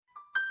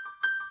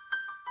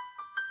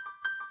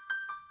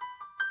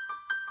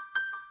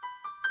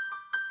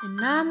And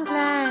I'm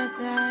glad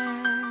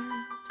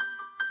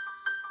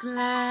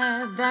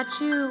that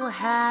you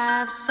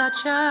have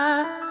such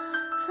a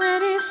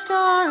pretty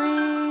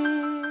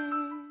story.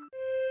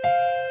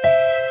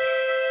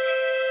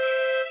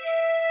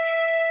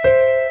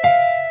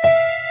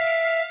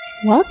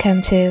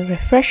 Welcome to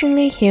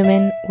Refreshingly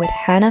Human with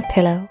Hannah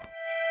Pillow.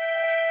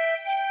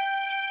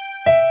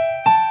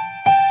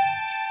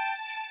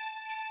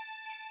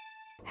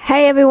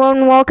 Hey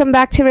everyone, welcome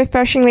back to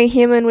Refreshingly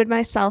Human with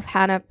myself,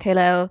 Hannah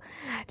Pillow.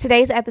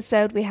 Today's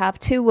episode we have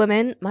two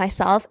women,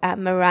 myself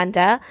and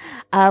Miranda,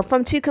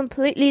 from two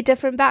completely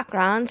different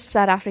backgrounds,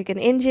 South African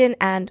Indian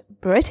and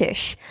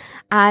British.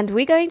 And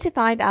we're going to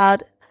find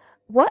out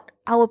what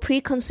our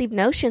preconceived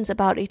notions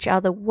about each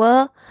other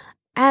were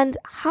and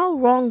how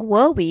wrong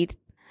were we.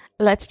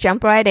 Let's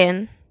jump right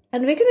in.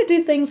 And we're going to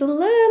do things a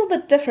little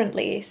bit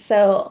differently.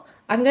 So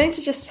I'm going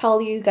to just tell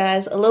you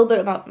guys a little bit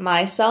about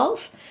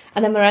myself,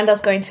 and then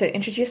Miranda's going to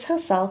introduce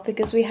herself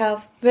because we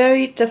have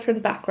very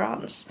different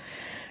backgrounds.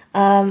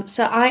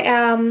 So I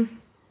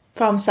am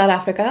from South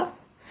Africa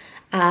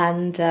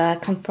and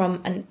come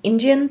from an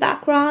Indian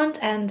background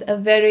and a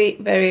very,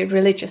 very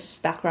religious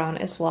background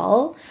as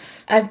well.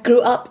 I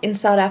grew up in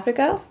South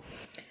Africa,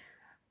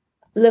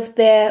 lived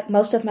there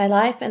most of my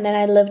life, and then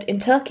I lived in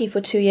Turkey for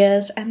 2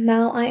 years, and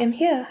now I am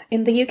here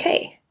in the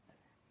UK.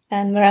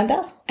 And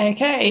Miranda?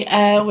 Okay,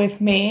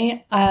 with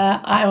me,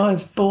 I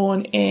was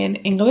born in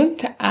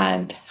England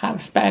and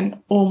have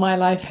spent all my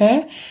life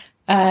here.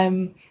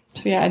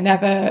 So yeah, I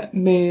never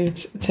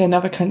moved to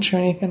another country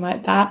or anything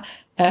like that.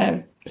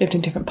 Lived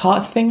in different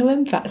parts of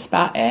England, that's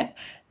about it.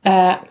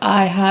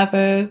 I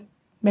have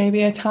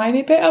maybe a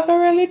tiny bit of a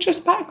religious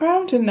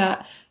background in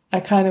that I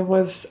kind of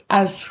was,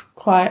 as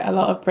quite a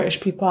lot of British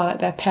people are, like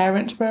their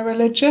parents were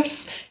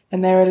religious,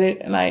 and they were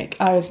like,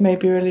 I was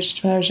maybe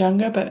religious when I was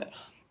younger, but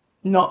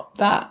not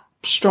that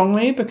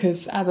strongly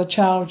because as a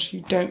child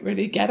you don't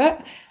really get it.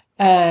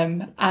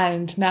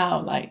 And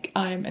now, like,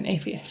 I'm an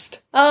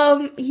atheist.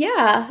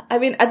 Yeah. I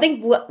mean, I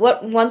think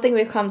what one thing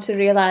we've come to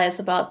realize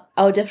about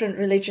our different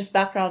religious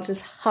backgrounds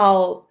is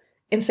how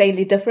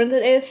insanely different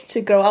it is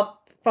to grow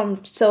up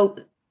from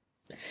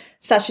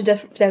such a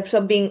different,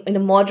 from being in a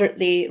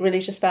moderately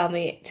religious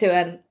family to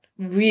an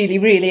really,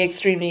 really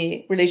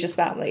extremely religious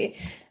family.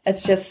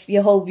 It's just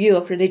your whole view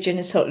of religion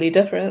is totally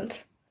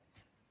different.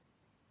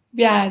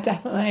 Yeah,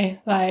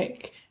 definitely.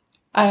 Like,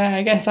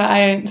 I guess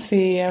I don't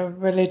see a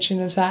religion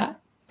as that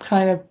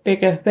kind of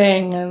bigger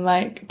thing, and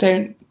like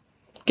don't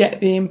get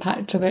the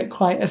impact of it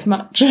quite as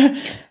much.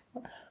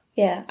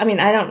 Yeah, I mean,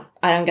 I don't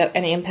get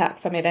any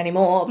impact from it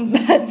anymore,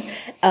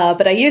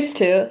 but I used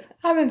to.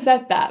 Having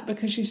said that,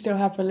 because you still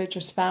have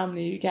religious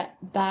family, you get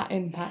that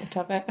impact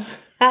of it.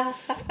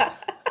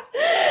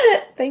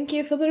 Thank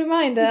you for the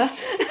reminder.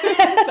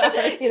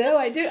 Sorry. You know,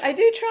 I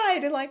do try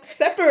to like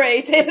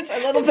separate it a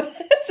little bit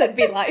and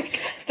be like,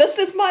 this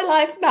is my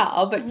life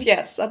now. But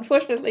yes,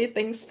 unfortunately,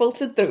 things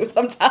filter through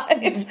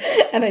sometimes,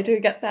 and I do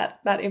get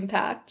that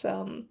impact.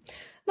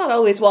 Not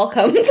always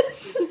welcomed.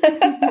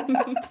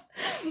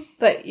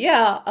 But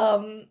yeah,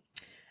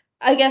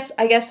 I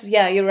guess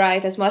yeah, you're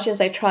right. As much as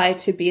I try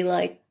to be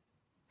like,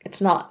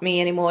 it's not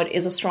me anymore, it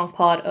is a strong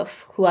part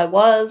of who I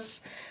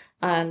was.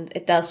 And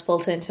it does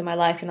filter into my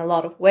life in a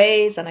lot of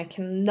ways, and I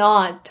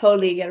cannot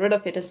totally get rid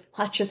of it as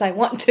much as I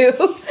want to.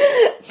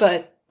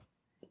 But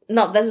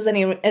not that there's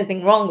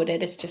anything wrong with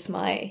it. It's just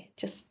my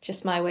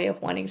way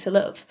of wanting to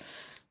live.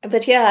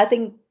 But yeah, I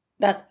think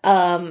that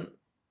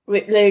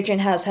religion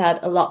has had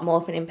a lot more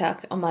of an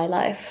impact on my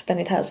life than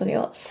it has on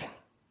yours.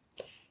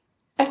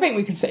 I think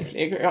we can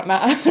safely agree on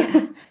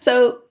that.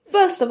 So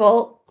first of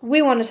all,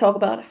 we want to talk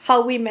about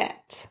how we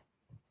met.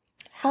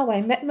 How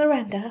I met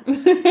Miranda.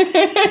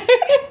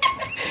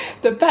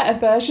 The better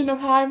version of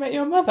How I Met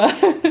Your Mother.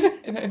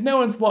 If no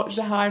one's watched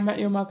a How I Met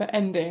Your Mother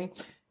ending,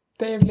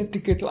 they have lived a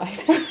good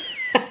life.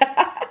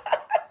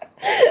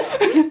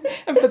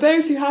 And for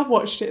those who have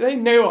watched it, they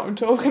know what I'm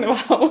talking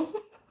about.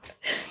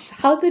 So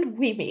how did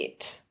we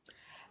meet?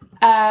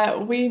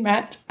 We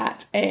met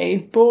at a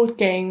board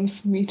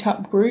games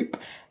meetup group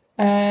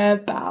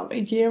about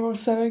a year or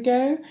so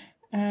ago.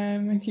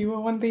 You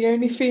were one of the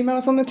only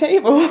females on the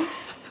table.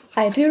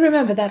 I do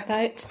remember that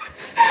night.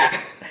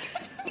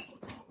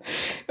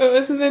 It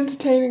was an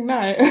entertaining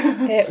night.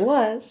 It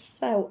was.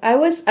 I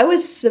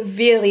was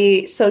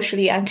severely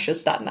socially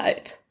anxious that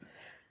night.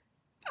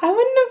 I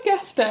wouldn't have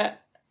guessed it.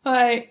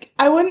 Like,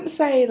 I wouldn't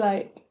say,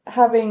 like,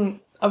 having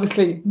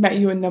obviously met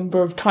you a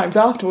number of times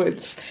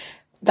afterwards,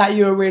 that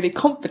you were really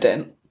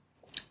confident.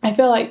 I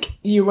feel like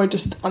you were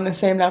just on the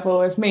same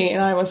level as me,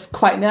 and I was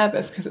quite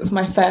nervous because it was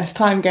my first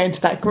time going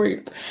to that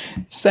group.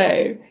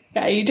 So,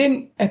 yeah, you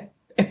didn't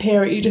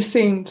appear, you just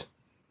seemed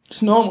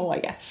just normal, I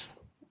guess.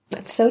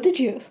 And so did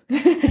you.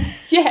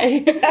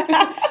 Yay!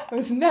 I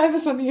was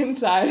nervous on the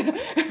inside.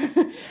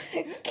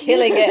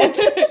 Killing it.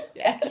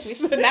 Yes.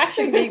 We're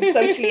smashing being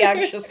socially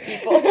anxious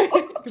people.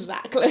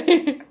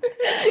 Exactly.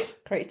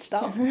 Great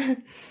stuff.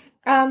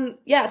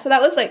 Yeah, so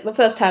that was like the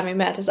first time we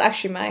met. It's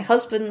actually my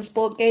husband's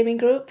board gaming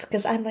group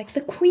because I'm like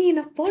the queen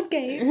of board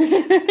games.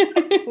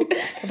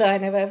 Although I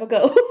never ever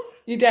go.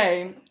 You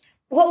don't?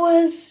 What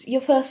was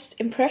your first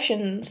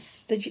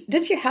impressions?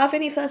 Did you have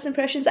any first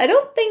impressions? I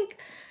don't think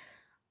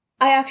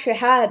I actually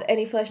had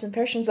any first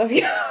impressions of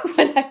you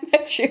when I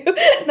met you.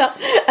 No,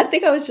 I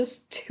think I was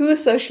just too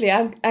socially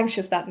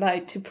anxious that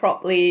night to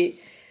properly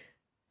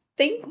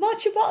think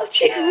much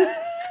about you.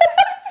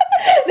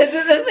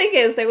 The thing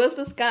is, there was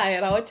this guy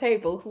at our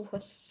table who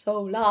was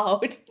so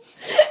loud.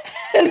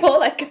 And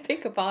all I could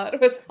think about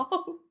was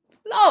how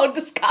loud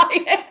this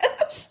guy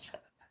is.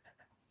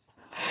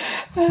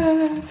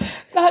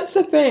 That's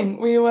the thing.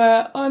 We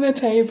were on a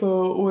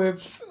table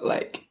with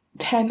like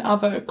 10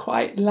 other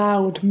quite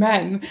loud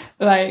men.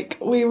 Like,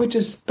 we were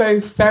just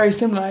both very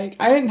similar. Like,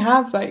 I didn't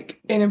have like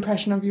an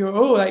impression of you at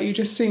all. Like, you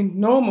just seemed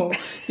normal.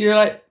 You're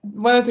like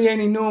one of the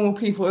only normal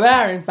people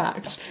there, in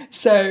fact.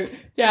 So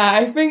yeah,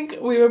 I think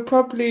we were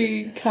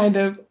probably kind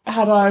of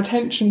had our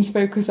attentions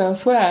focused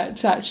elsewhere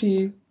to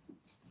actually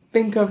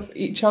think of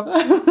each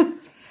other.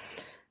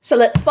 So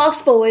let's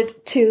fast forward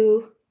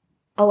to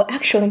our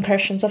actual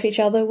impressions of each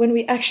other when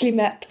we actually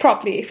met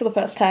properly for the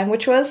first time,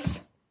 which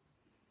was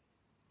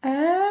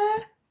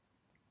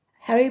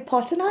Harry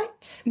Potter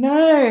night?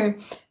 No,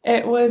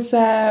 it was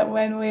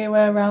when we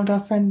were around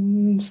our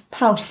friend's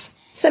house.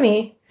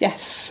 Simi?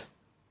 Yes.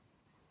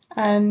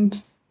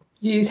 And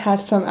you'd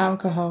had some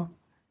alcohol.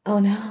 Oh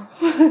no.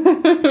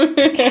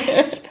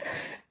 Gasp.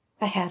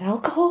 I had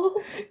alcohol?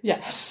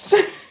 Yes.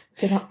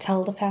 Do not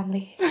tell the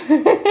family.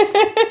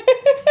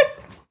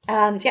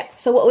 And yeah,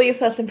 so what were your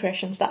first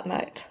impressions that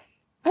night?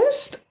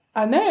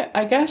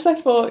 I guess I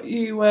thought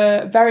you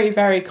were very,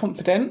 very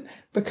confident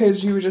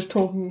because you were just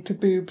talking to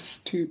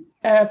boobs to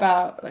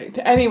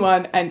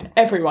anyone and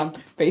everyone,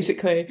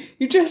 basically.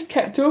 You just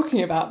kept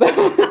talking about them.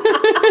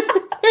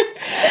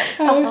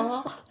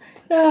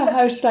 Yeah,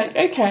 I was like,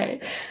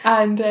 okay.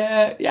 And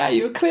yeah,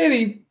 you were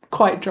clearly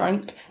quite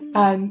drunk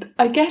and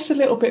I guess a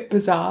little bit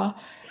bizarre.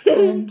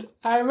 And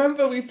I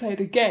remember we played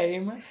a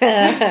game.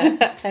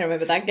 I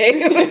remember that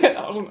game.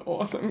 That was an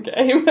awesome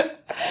game.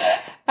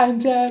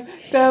 And there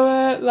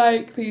were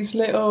like these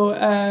little,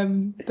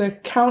 the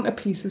counter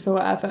pieces or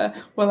whatever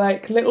were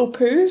like little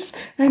poos.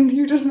 And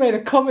you just made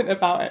a comment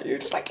about it. You were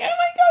just like, oh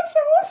my God, so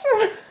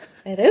awesome.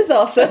 It is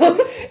awesome.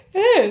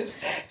 It is.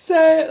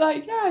 So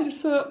like, yeah, I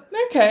just thought,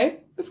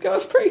 okay, this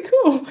girl's pretty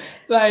cool.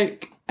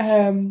 Like,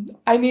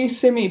 I knew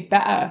Simi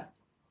better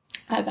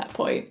at that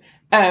point.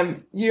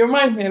 You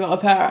remind me a lot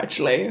of her,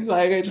 actually.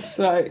 Like, I just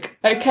like,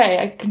 okay,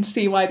 I can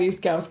see why these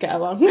girls get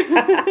along.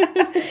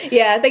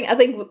 Yeah, I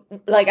think,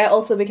 like, I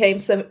also became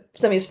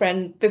Simi's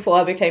friend before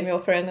I became your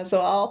friend as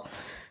well.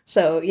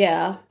 So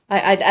yeah,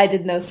 I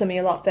did know Simi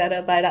a lot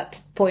better by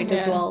that point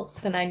as well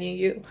than I knew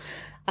you.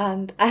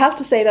 And I have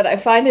to say that I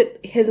find it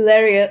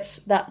hilarious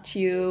that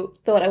you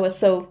thought I was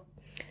so,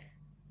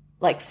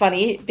 like,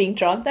 funny being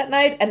drunk that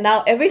night. And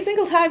now every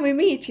single time we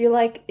meet, you're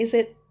like,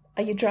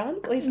 are you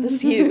drunk or is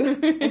this you?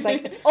 It's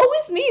like, it's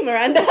always me,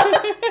 Miranda.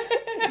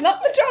 It's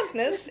not the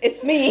drunkenness,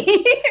 it's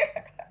me.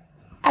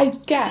 I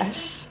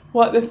guess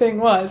what the thing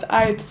was,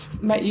 I'd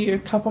met you a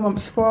couple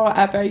months before or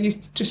whatever, you're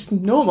just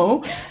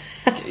normal,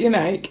 you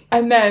know,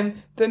 and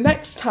then the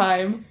next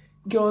time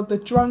you're the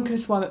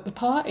drunkest one at the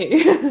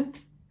party.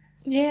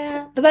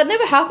 Yeah, but that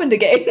never happened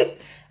again.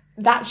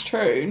 That's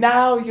true.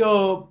 Now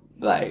you're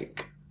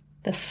like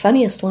the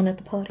funniest one at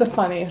the party. The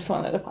funniest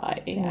one at the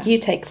party. Yeah. You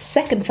take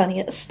second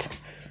funniest.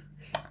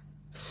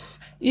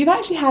 You've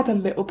actually had a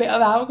little bit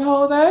of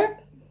alcohol though,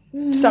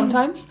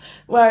 sometimes,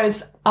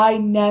 whereas I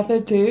never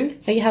do.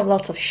 But you have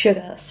lots of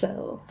sugar,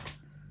 so.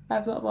 I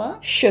have a lot of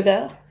what?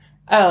 Sugar.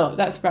 Oh,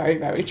 that's very,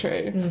 very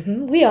true.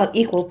 Mm-hmm. We are on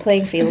equal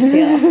playing fields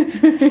here.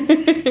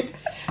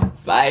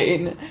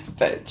 Fine,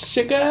 but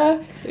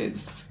sugar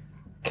is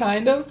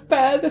kind of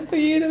better for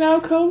you than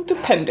alcohol,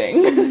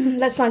 depending.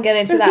 Let's not get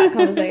into that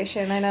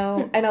conversation. I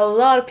know a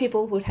lot of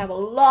people would have a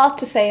lot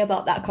to say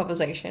about that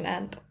conversation,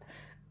 and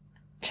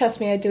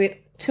trust me, I do it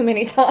too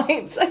many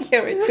times. I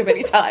hear it too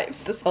many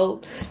times, this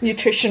whole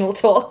nutritional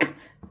talk.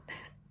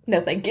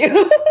 No, thank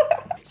you.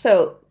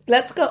 So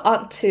let's go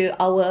on to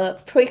our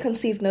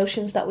preconceived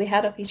notions that we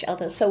had of each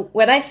other. So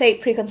when I say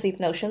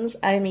preconceived notions,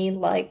 I mean,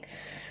 like,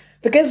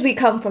 because we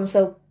come from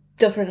so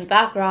different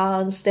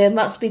backgrounds, there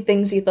must be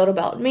things you thought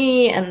about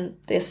me, and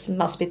this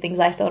must be things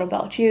I thought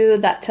about you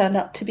that turned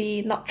out to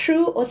be not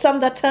true, or some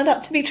that turned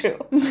out to be true.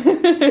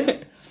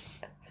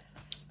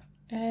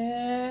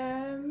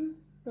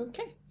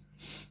 Okay.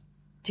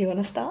 Do you want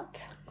to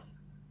start?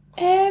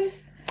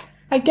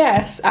 I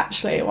guess,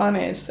 actually, one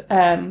is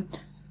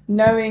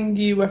knowing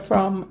you were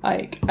from,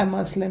 like, a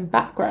Muslim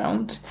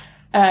background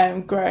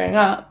growing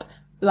up,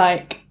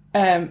 like,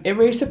 it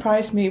really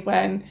surprised me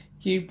when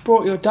you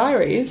brought your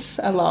diaries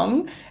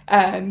along,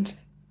 and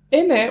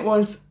in it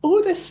was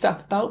all this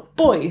stuff about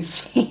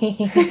boys.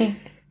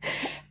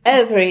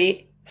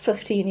 Every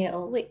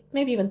 15-year-old, wait,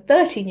 maybe even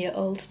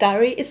 13-year-old's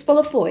diary is full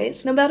of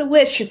boys, no matter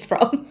where she's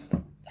from.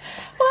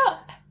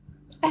 Well,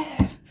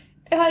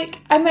 like,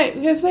 and like,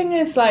 the thing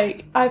is,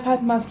 like, I've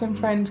had Muslim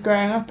friends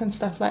growing up and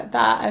stuff like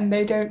that, and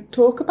they don't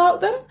talk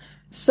about them.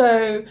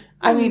 So,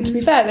 I mean, to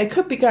be fair, they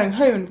could be going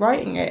home and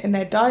writing it in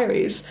their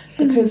diaries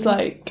because,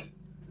 like,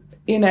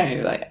 you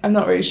know, like, I'm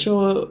not really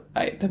sure,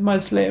 like, the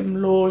Muslim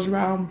laws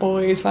around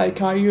boys,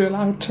 like, are you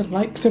allowed to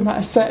like them at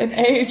a certain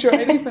age or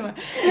anything like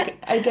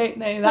I don't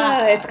know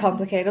that. It's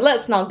complicated.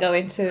 Let's not go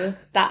into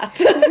that.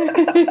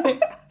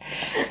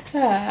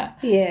 Yeah.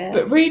 Yeah.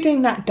 But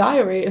reading that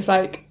diary is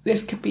like,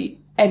 this could be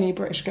any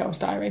British girl's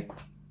diary.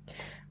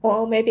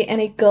 Or maybe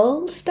any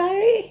girl's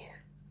diary?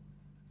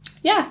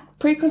 Yeah,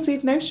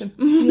 preconceived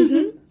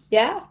notion.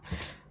 Yeah.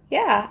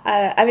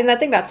 Yeah. I mean, I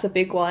think that's a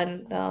big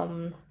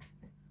one.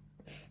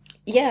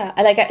 Yeah,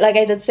 like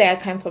I did say, I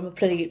come from a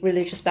pretty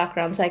religious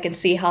background, so I can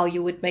see how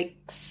you would make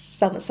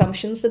some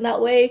assumptions in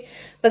that way.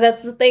 But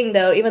that's the thing,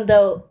 though. Even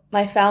though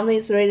my family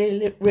is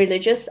really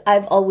religious,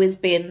 I've always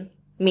been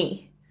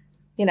me.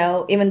 You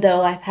know, even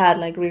though I've had,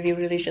 like, really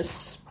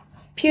religious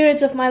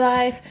periods of my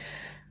life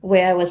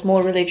where I was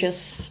more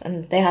religious,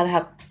 and they had to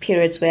have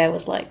periods where I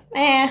was like,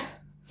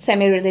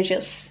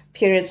 semi-religious,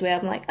 periods where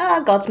I'm like,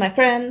 God's my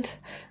friend,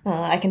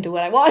 I can do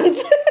what I want.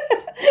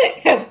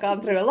 I've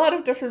gone through a lot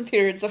of different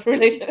periods of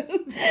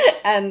religion,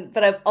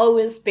 but I've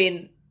always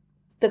been,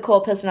 the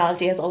core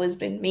personality has always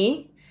been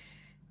me.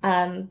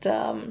 And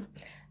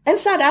in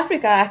South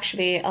Africa,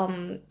 actually,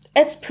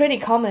 it's pretty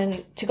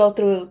common to go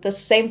through the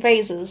same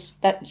phases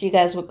that you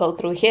guys would go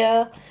through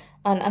here.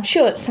 And I'm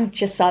sure it's not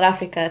just South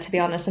Africa, to be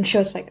honest. I'm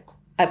sure it's like,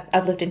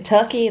 I've lived in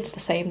Turkey, it's the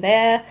same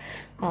there.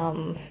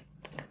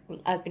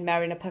 I've been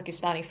married in a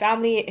Pakistani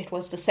family, it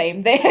was the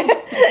same there.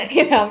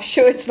 You know, I'm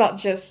sure it's not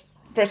just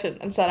Britain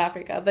and South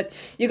Africa, but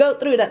you go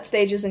through that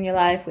stages in your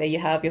life where you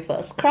have your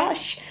first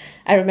crush.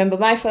 I remember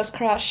my first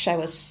crush. I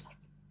was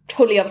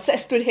totally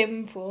obsessed with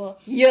him for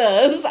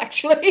years,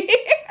 actually.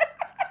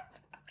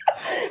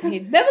 He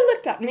never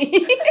looked at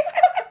me.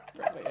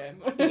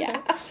 Brilliant.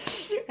 Yeah.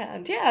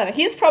 And yeah,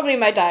 he's probably in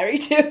my diary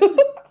too.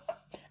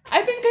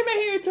 I think I know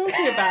who you're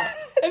talking about.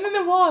 And then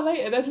a while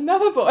later, there's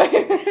another boy.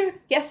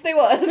 Yes, there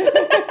was.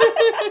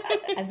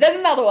 And then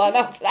another one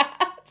after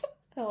that.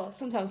 Oh,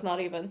 sometimes not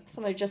even.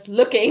 Somebody just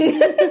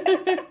looking.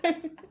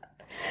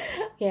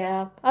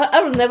 Yeah.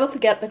 I will never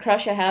forget the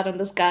crush I had on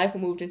this guy who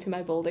moved into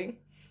my building.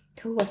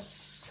 Who was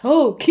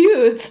so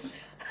cute.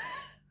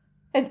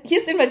 And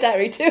he's in my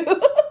diary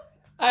too.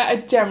 I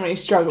generally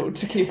struggled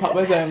to keep up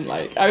with them.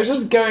 Like, I was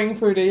just going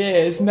through the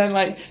years, and then,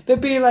 like,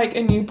 there'd be, like,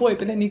 a new boy,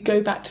 but then you'd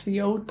go back to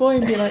the old boy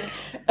and be like,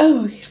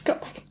 oh, he's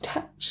got back in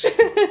touch.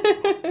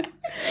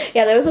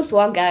 Yeah, there was this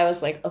one guy I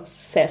was, like,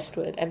 obsessed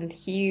with, and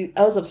I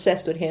was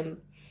obsessed with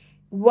him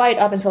right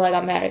up until I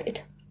got married.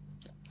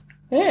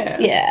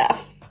 Yeah.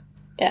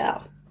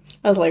 Yeah.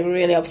 I was, like,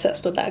 really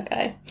obsessed with that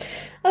guy.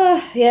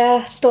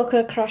 Yeah,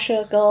 stalker,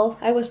 crusher, girl.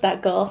 I was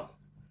that girl.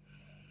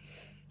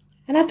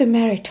 And I've been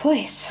married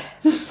twice.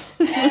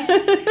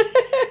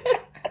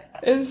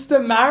 Is the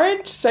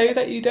marriage so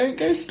that you don't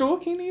go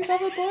stalking these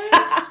other boys?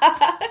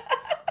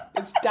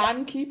 Is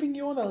Dan keeping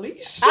you on a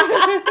leash?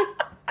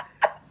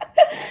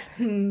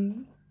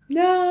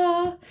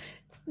 No,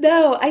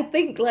 I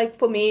think, like,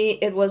 for me,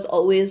 it was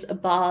always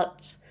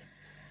about,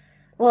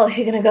 well, if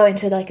you're going to go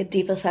into, like, a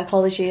deeper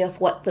psychology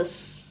of what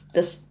this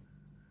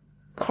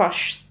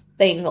crush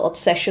thing or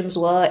obsessions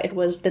were, it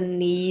was the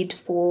need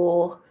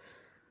for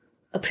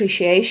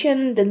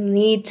appreciation, the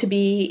need to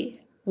be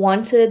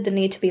wanted, the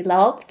need to be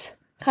loved,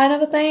 kind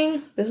of a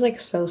thing. It's, like,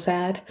 so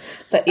sad.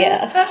 But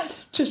yeah.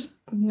 That's just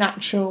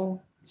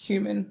natural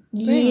human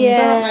things,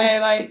 aren't they?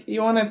 Like,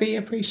 you want to be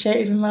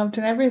appreciated and loved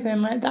and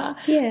everything like that.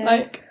 Yeah.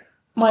 Like,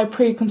 my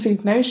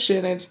preconceived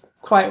notion is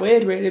quite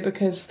weird, really,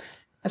 because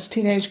as a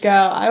teenage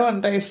girl, I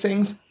want those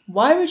things.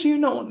 Why would you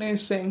not want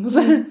those things?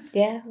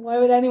 Yeah. Why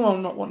would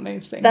anyone not want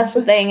those things? That's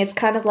the thing. It's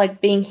kind of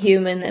like being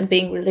human and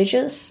being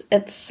religious.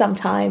 It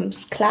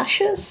sometimes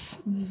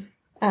clashes.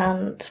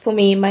 And for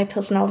me, my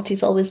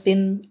personality's always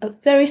been a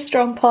very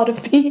strong part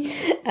of me,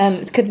 and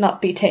it could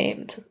not be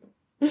tamed.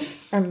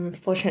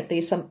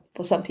 Unfortunately,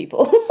 for some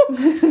people.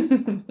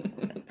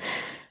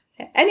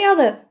 Any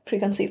other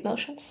preconceived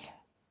notions?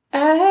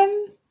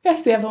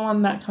 Yes, the other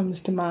one that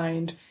comes to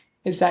mind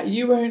is that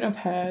you won't have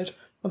heard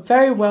of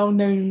very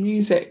well-known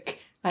music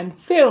and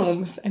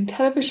films and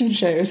television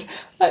shows.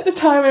 At the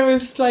time, it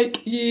was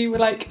like, you were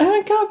like, oh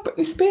my god,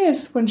 Britney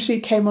Spears, when she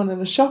came on in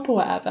the shop or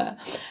whatever.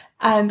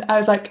 And I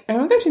was like, oh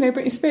my god, you know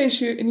Britney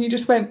Spears? And you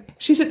just went,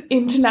 she's an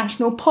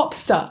international pop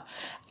star.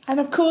 And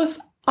of course,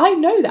 I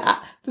know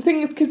that. The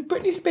thing is, because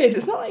Britney Spears,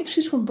 it's not like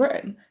she's from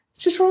Britain.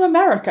 She's from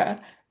America.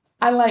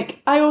 And,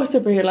 like, I also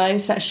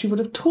realised that she would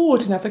have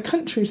toured in other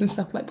countries and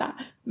stuff like that.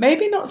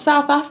 Maybe not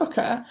South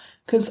Africa,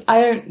 because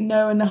I don't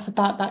know enough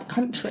about that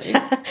country.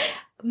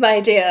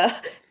 My dear,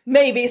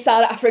 maybe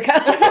South Africa.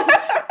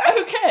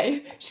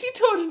 Okay, she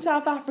toured in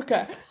South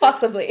Africa.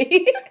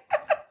 Possibly.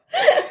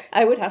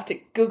 I would have to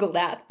Google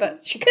that,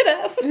 but she could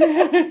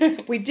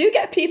have. We do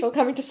get people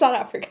coming to South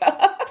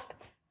Africa.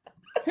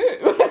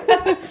 Who?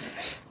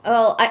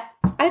 Well,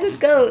 I did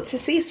go to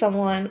see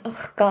someone.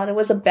 Oh God, it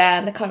was a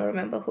band. I can't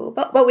remember who.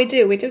 But we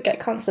do get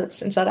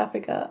concerts in South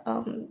Africa.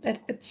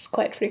 It's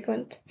quite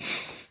frequent.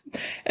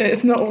 And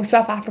it's not all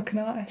South African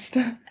artists.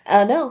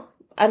 No.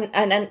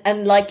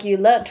 And like you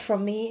learned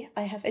from me,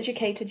 I have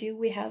educated you.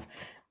 We have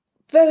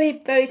very,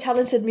 very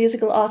talented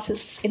musical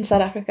artists in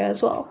South Africa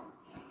as well.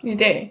 You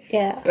do?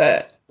 Yeah.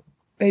 But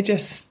they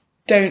just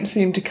don't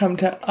seem to come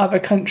to other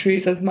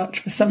countries as much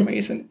for some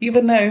reason,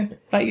 even though,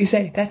 like you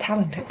say, they're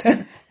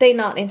talented. They're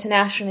not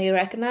internationally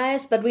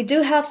recognized, but we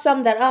do have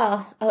some that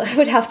are. I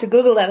would have to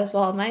Google that as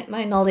well.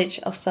 My knowledge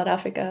of South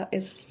Africa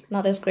is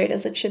not as great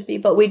as it should be,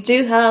 but we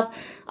do have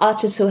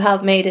artists who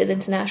have made it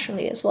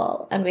internationally as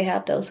well, and we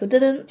have those who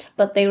didn't,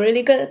 but they're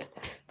really good.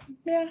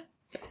 Yeah.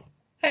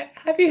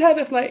 Have you heard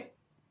of, like,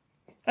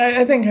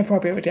 I think I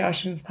probably already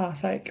asked you in the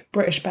past, like,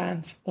 British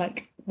bands,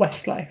 like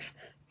Westlife,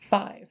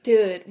 Five.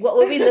 Dude, what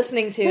were we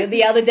listening to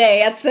the other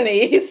day at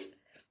Simmy's?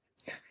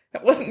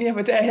 That wasn't the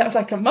other day, that was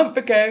like a month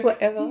ago.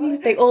 Whatever.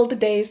 They all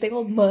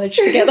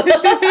merged together.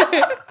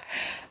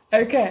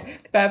 Okay,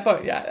 fair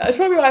point, yeah. That's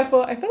probably why I feel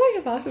like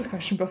I've asked this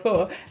question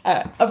before.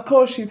 Of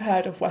course you've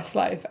heard of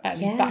Westlife and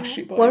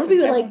Backstreet Boys. Weren't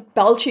we like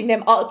belching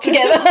them out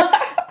together?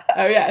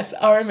 Oh yes,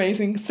 our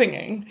amazing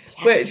singing,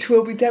 which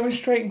we'll be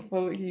demonstrating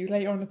for you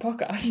later on the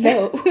podcast.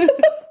 No.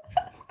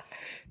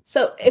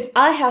 So if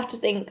I have to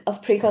think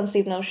of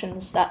preconceived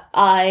notions that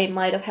I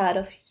might have had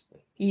of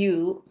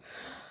you,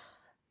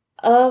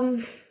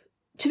 to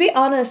be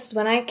honest,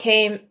 when I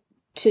came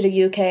to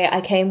the UK,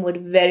 I came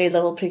with very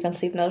little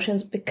preconceived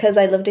notions because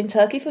I lived in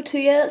Turkey for 2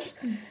 years.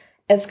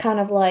 It's kind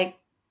of like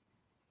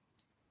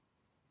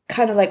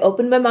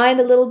opened my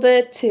mind a little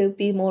bit to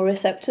be more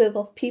receptive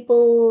of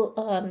people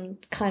and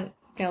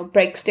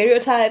break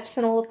stereotypes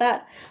and all of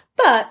that.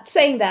 But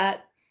saying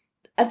that,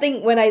 I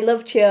think when I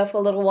lived here for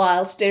a little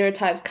while,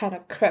 stereotypes kind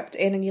of crept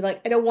in and you're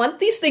like, I don't want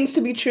these things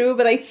to be true,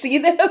 but I see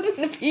them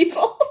in the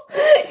people.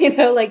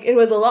 Like it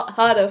was a lot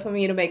harder for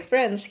me to make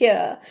friends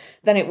here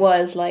than it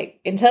was like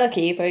in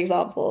Turkey, for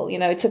example.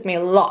 It took me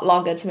a lot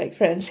longer to make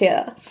friends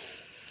here.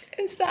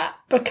 Is that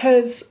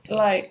because,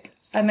 like,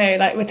 I know,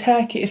 like with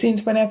Turkey, it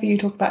seems whenever you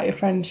talk about your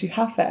friends you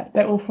have there,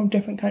 they're all from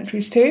different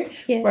countries too.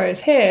 Yeah.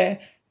 Whereas here,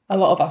 a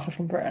lot of us are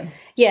from Britain.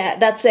 Yeah,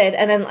 that's it.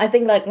 And then I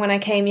think like when I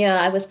came here,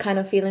 I was kind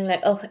of feeling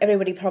like, oh,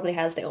 everybody probably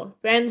has their own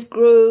friends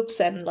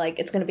groups and like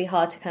it's going to be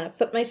hard to kind of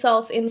put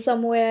myself in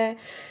somewhere.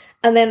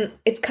 And then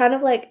it's kind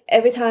of like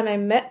every time I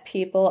met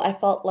people, I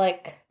felt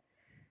like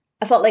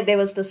there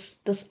was this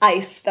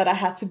ice that I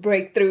had to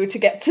break through to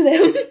get to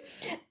them.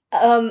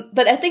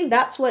 But I think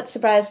that's what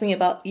surprised me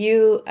about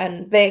you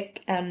and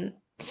Vic and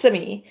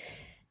Simi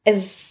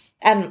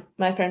and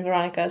my friend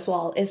Veronica as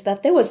well, is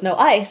that there was no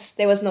ice,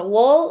 there was no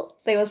wall,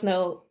 there was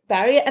no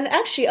barrier. And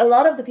actually a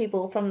lot of the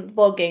people from the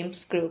board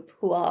games group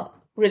who are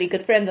really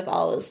good friends of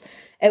ours,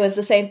 it was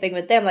the same thing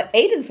with them. Like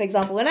Aiden, for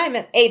example, when I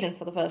met Aiden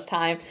for the first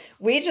time,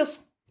 we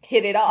just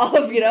hit it off,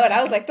 and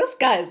I was like, this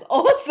guy is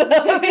awesome.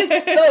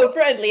 He's so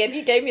friendly. And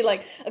he gave me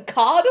like a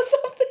card or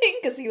something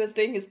because he was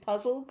doing his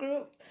puzzle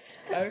group.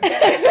 Okay. And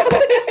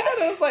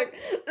I was like,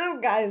 this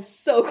guy is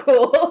so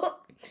cool.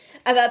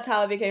 And that's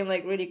how I became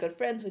like really good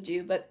friends with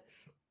you. But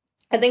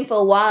I think for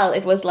a while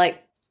it was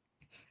like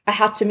I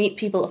had to meet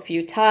people a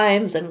few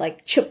times and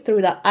like chip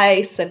through the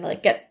ice and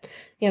like get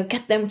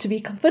them to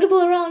be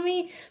comfortable around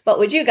me. But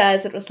with you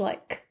guys, it was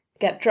like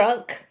get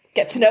drunk,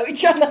 get to know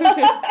each other,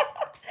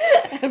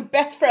 and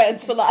best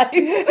friends for life.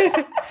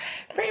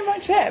 Pretty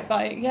much it.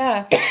 Like,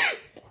 yeah.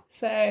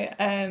 So,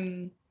 yeah,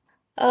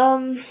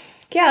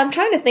 I'm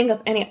trying to think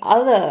of any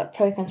other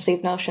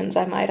preconceived notions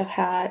I might have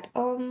had.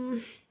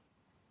 Oh,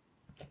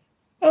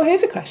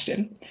 here's a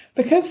question.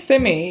 Because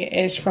Simi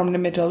is from the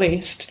Middle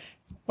East,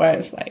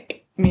 whereas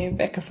like me and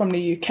Vic are from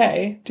the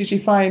UK, did you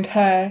find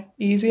her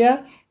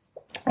easier?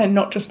 And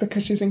not just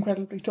because she's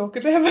incredibly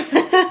talkative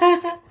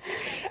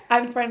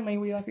and friendly.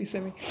 We love you,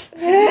 Simi.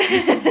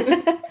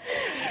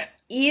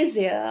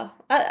 Easier?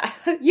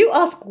 You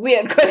ask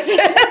weird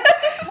questions.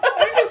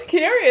 I'm just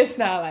curious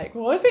now. Like,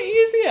 was it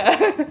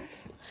easier?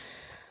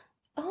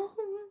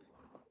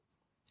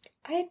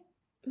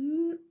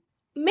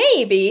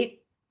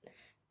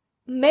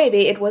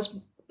 Maybe it was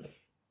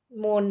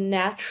more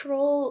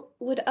natural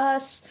with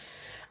us.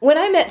 When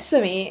I met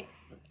Simi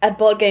at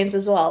board games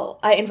as well,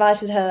 I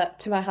invited her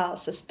to my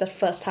house. It's the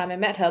first time I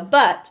met her,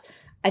 but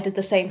I did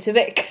the same to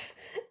Vic.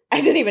 I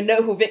didn't even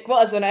know who Vic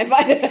was when I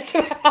invited her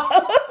to my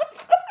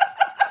house.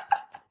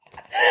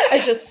 I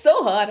just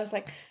saw her and I was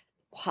like,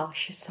 wow,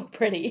 she's so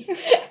pretty.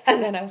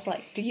 And then I was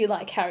like, do you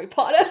like Harry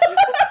Potter?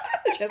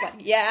 She was like,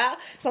 yeah.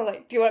 So I'm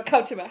like, do you want to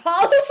come to my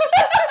house?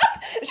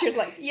 And she was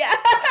like, yeah.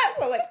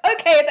 So I'm like,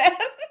 okay then.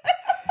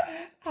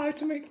 How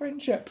to make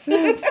friendships.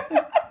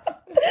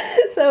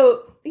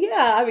 So,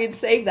 yeah, I mean,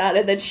 saying that,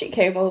 and then she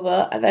came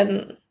over, and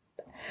then...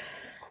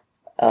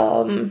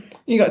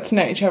 you got to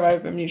know each other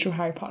over mutual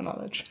Harry Potter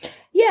knowledge.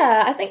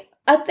 Yeah,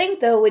 I think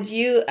though, with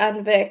you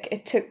and Vic,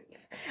 it took...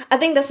 I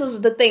think this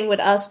was the thing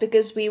with us,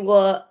 because we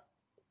were...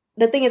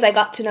 The thing is, I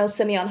got to know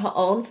Simi on her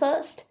own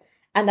first,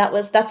 And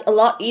that's a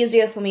lot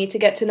easier for me to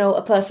get to know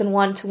a person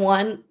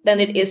one-to-one than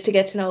it is to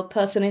get to know a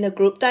person in a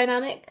group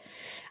dynamic.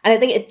 And I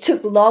think it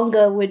took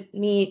longer with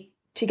me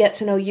to get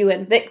to know you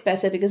and Vic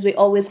better because we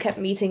always kept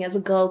meeting as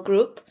a girl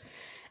group.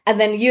 And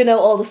then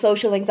all the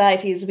social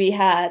anxieties we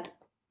had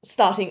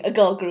starting a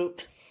girl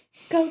group.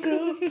 Girl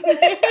group.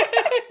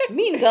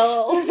 Mean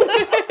girls.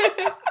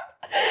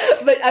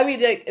 But I mean,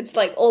 it's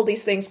like all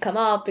these things come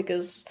up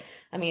because,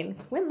 I mean,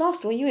 when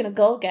last were you in a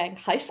girl gang?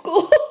 High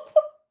school?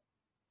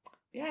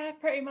 Yeah,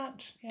 pretty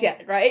much. Yeah,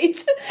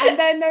 right? And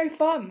they're no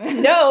fun.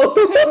 No.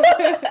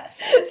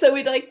 So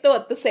we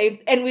thought the same,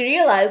 and we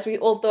realized we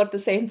all thought the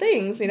same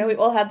things. We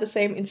all had the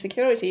same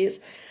insecurities,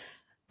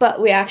 but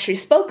we actually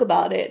spoke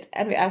about it,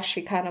 and we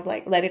actually kind of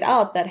let it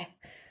out that,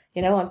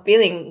 I'm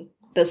feeling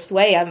this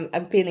way.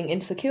 I'm feeling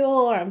insecure.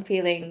 I'm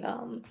feeling,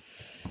 and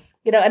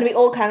we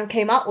all kind of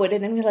came out with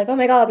it, and we're like, oh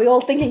my God, we're all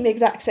thinking the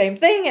exact same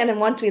thing. And then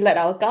once we let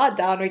our guard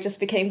down, we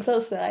just became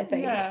closer, I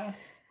think. Yeah.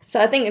 So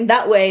I think in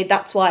that way,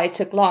 that's why it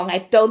took long. I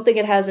don't think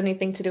it has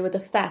anything to do with the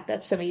fact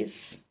that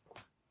Simi's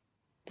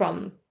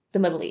from the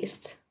Middle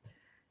East.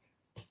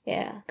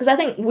 Yeah. Because I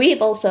think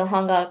we've also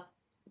hung out,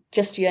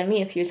 just you and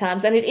me, a few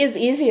times, and it is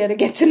easier to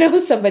get to know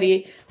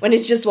somebody when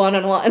it's just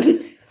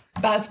one-on-one.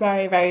 That's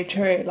very, very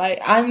true.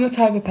 I'm the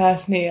type of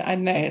person who I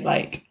know,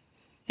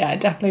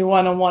 definitely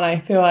one-on-one, I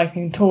feel I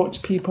can talk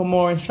to people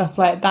more and stuff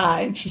like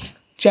that. It's just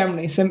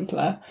generally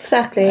simpler.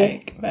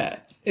 Exactly. But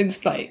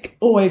it's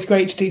always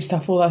great to do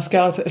stuff all us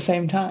girls at the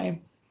same time.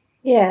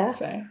 Yeah.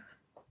 So.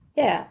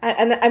 Yeah.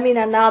 And I mean,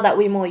 and now that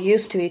we're more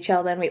used to each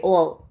other and we're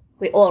all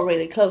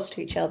really close to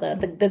each other,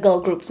 the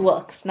girl groups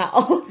works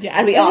now. Yeah.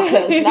 And we are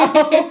close now.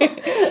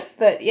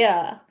 But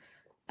yeah.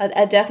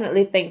 I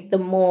definitely think the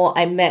more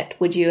I met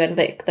with you and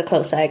Vic, the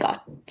closer I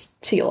got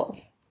to you all.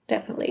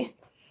 Definitely.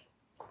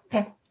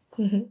 Okay.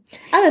 Mm-hmm.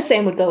 And the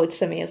same would go with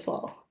Simi as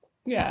well.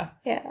 Yeah.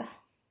 Yeah.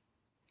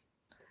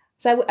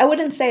 So I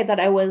wouldn't say that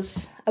I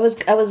was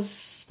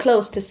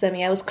close to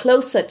Simi. I was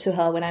closer to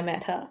her when I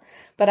met her,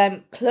 but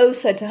I'm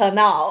closer to her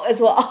now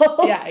as well.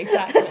 Yeah,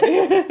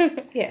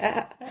 exactly.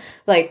 Yeah.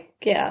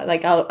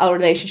 Our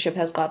relationship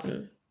has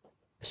gotten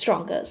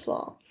stronger as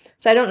well.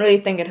 So I don't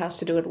really think it has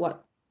to do with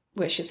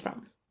where she's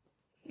from.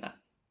 No.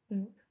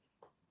 Mm.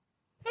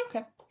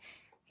 Okay.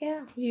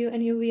 Yeah, you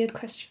and your weird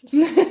questions.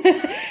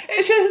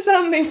 It just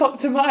suddenly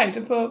popped to mind.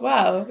 I thought,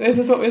 wow, this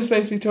is what we're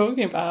supposed to be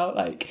talking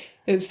about.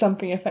 Is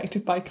something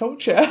affected by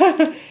culture?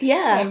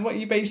 Yeah. And what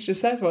you basically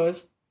just said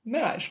was, no,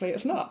 actually,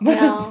 it's not.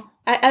 No,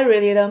 I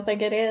really don't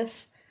think it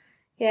is.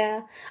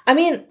 Yeah. I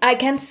mean, I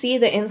can see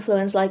the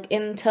influence.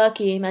 In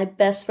Turkey, my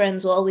best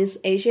friends were always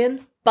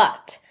Asian,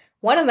 but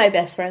one of my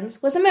best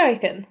friends was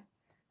American.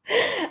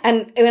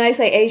 And when I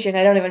say Asian,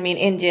 I don't even mean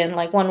Indian.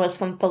 One was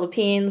from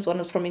Philippines, one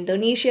was from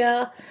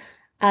Indonesia,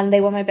 and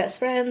they were my best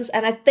friends.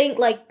 And I think,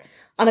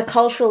 on a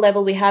cultural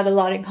level, we had a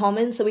lot in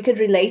common, so we could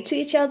relate to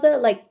each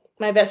other.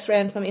 My best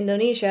friend from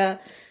Indonesia,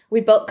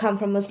 we both come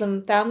from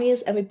Muslim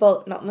families, and we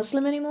both not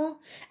Muslim anymore.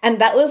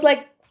 And that was,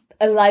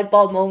 a light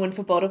bulb moment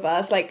for both of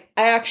us.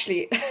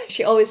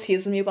 She always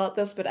teases me about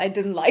this, but I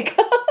didn't like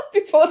her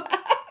before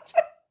that.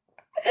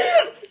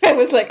 I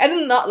was I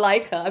did not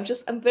like her.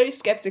 I'm very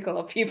skeptical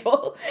of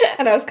people.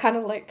 And I was kind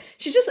of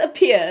she just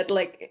appeared,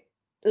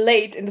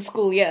 late in the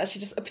school year. She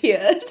just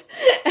appeared.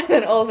 And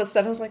then all of a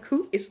sudden I was like,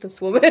 who is this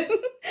woman?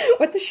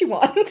 What does she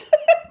want?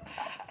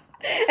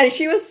 And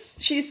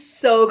she's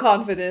so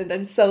confident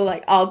and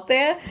so out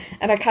there.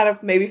 And I kind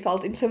of maybe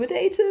felt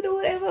intimidated or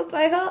whatever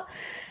by her.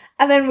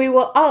 And then we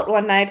were out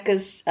one night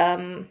because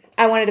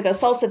I wanted to go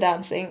salsa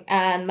dancing.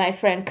 And my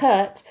friend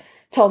Kurt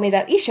told me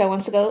that Isha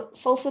wants to go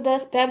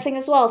salsa dancing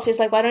as well. She's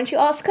like, why don't you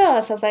ask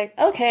her? So I was like,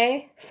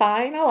 okay,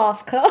 fine, I'll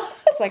ask her.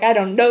 It's I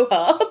don't know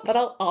her, but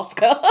I'll ask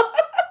her.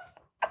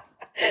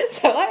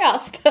 So I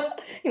asked her,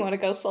 you want to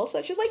go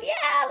salsa? She's like,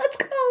 yeah, let's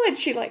go. And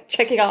she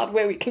checking out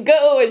where we can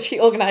go, and she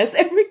organized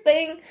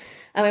everything.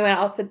 And we went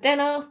out for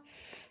dinner,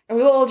 and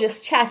we were all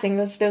just chatting.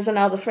 There was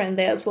another friend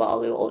there as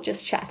well. We were all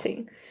just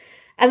chatting.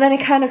 And then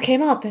it kind of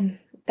came up, and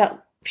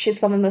that she's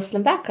from a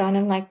Muslim background.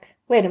 I'm like,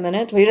 wait a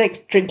minute, were you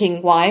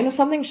drinking wine or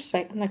something? She's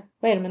like, I'm like,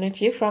 wait a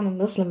minute, you're from a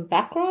Muslim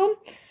background?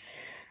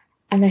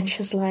 And then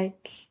she's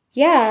like,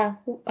 yeah.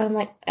 I'm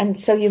like, and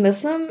so you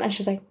Muslim? And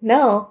she's like,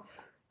 no.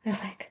 I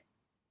was like,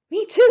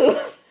 me too.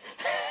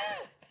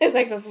 It was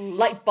this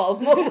light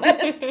bulb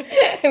moment.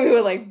 And we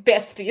were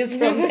besties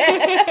from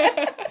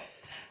there.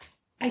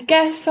 I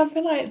guess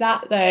something like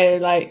that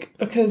though,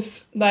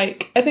 because I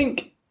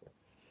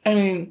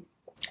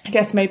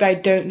guess maybe I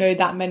don't know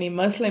that many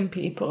Muslim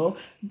people,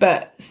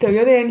 but still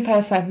you're the only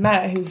person I've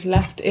met who's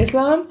left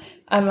Islam,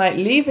 and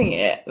leaving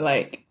it,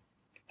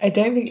 I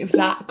don't think it's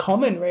that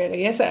common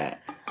really, is it?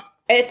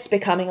 It's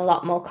becoming a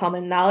lot more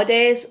common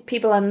nowadays.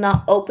 People are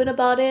not open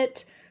about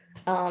it.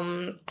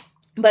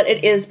 But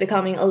it is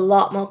becoming a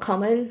lot more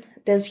common.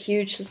 There's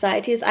huge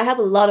societies. I have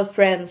a lot of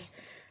friends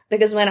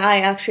because when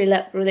I actually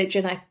left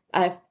religion,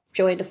 I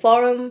joined a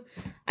forum.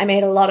 I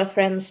made a lot of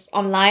friends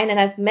online, and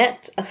I've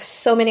met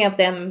so many of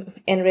them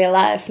in real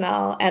life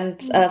now.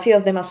 And a few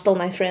of them are still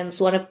my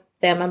friends. One of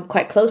them, I'm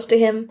quite close to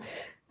him.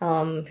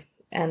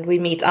 and we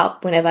meet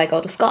up whenever I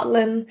go to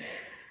Scotland.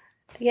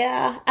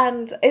 Yeah,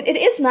 and it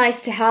is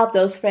nice to have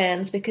those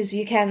friends because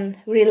you can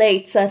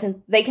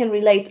they can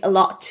relate a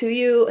lot to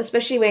you,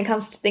 especially when it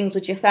comes to things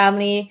with your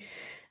family.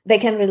 They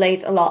can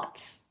relate a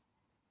lot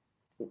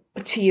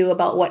to you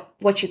about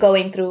what you're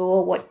going through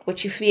or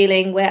what you're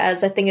feeling,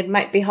 whereas I think it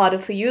might be harder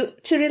for you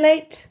to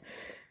relate.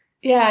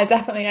 Yeah,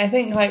 definitely. I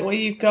think like what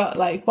you've got,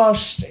 like,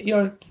 whilst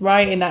you're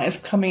right in that it's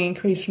becoming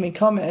increasingly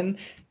common,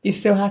 you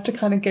still have to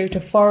kind of go to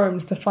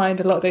forums to find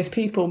a lot of those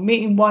people.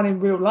 Meeting one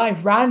in real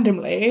life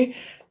randomly,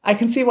 I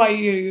can see why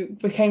you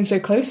became so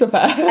close with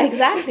her.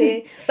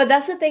 Exactly. But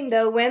that's the thing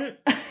though, when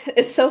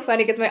it's so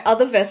funny because my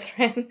other best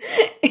friend,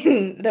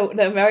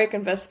 the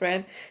American best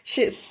friend,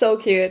 she's so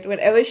cute.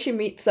 Whenever she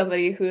meets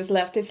somebody who's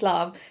left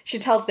Islam, she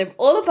tells them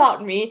all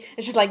about me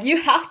and she's like,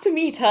 you have to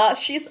meet her,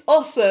 she's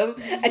awesome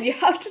and you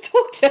have to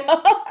talk to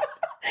her.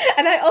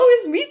 And I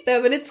always meet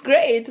them and it's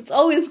great. It's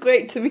always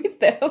great to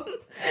meet them,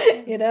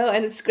 you know,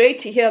 and it's great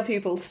to hear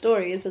people's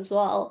stories as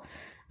well.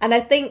 And I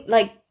think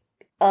like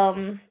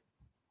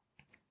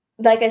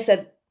I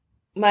said,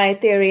 my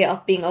theory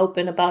of being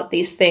open about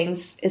these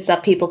things is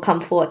that people come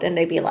forward and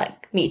they be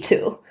like, me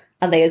too,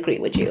 and they agree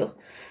with you.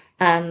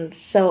 And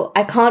so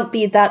I can't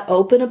be that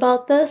open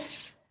about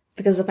this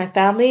because of my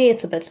family.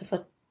 It's a bit of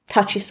a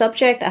touchy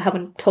subject. I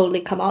haven't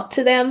totally come out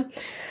to them.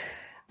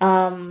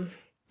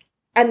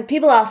 And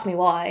people ask me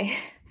why.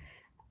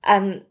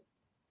 And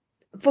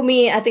for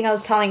me, I think I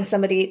was telling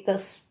somebody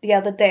this the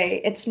other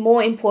day, it's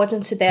more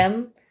important to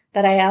them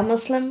that I am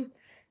Muslim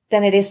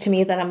than it is to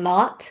me that I'm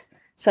not.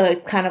 So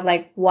it's kind of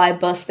like, why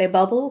burst their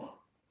bubble?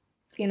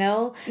 You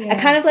know? Yeah. I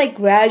kind of like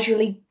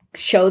gradually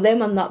show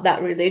them I'm not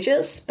that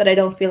religious, but I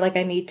don't feel like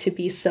I need to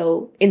be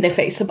so in their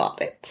face about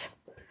it.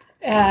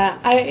 Yeah,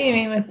 I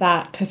mean with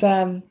that, because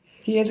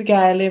years ago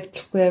I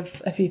lived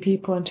with a few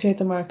people and two of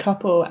them were a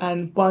couple,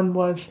 and one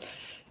was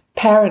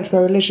parents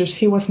were religious,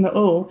 he wasn't at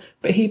all,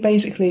 but he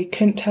basically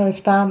couldn't tell his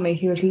family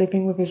he was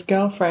living with his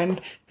girlfriend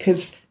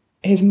because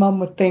his mum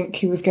would think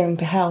he was going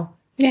to hell.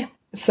 Yeah.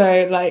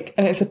 So, like,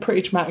 and it's a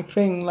pretty traumatic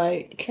thing,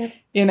 like, yeah.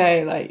 You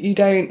know, like, you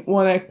don't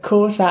want to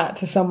cause that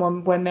to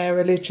someone when their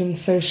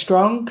religion's so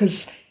strong,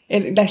 because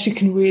unless you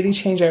can really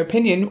change their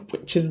opinion,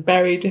 which is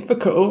very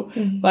difficult,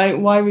 like,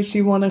 why would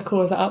you want to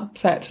cause that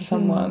upset to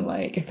someone,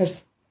 like, if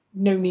there's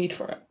no need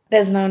for it?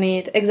 There's no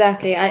need,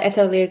 exactly, I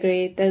totally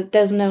agree,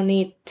 there's no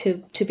need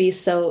to be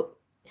so...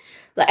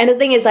 And the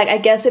thing is, like, I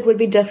guess it would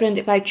be different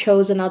if I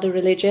chose another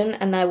religion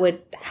and I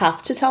would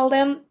have to tell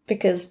them,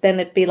 because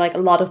then it'd be, like, a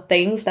lot of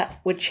things that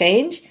would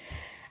change.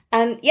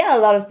 And, yeah, a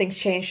lot of things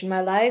changed in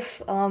my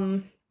life.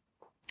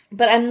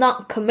 But I'm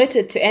not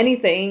committed to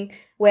anything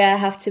where I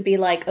have to be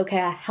like,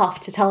 okay, I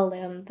have to tell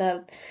them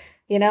that,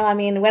 you know, I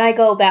mean, when I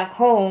go back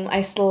home,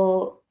 I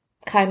still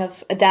kind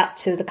of adapt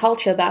to the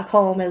culture back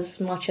home as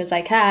much as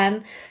I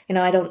can. You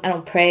know, I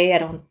don't pray, I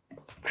don't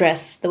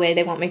dress the way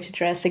they want me to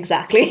dress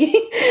exactly.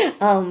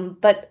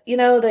 But, you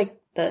know, like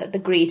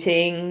the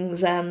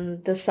greetings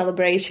and the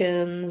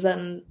celebrations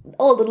and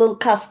all the little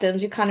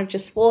customs, you kind of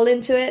just fall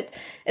into it.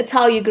 It's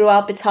how you grew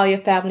up, it's how your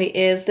family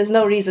is. There's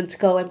no reason to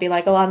go and be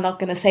like, oh, I'm not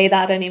going to say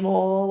that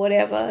anymore or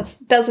whatever. It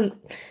doesn't,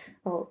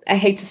 well, I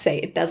hate to say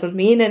it doesn't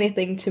mean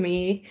anything to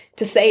me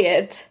to say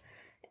it.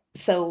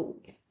 So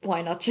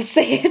why not just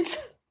say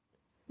it?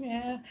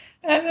 Yeah,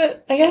 I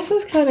guess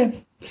there's kind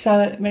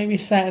of maybe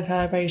certain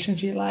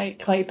celebrations you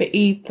like the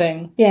Eid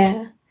thing.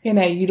 Yeah. You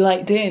know, you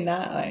like doing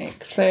that,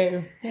 like,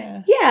 so,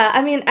 yeah. Yeah,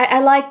 I mean, I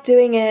like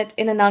doing it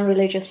in a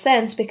non-religious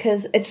sense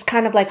because it's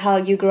kind of like how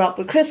you grew up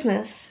with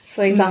Christmas,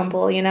 for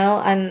example, you know,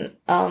 and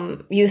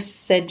you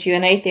said you're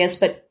an atheist,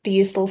 but do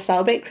you still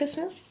celebrate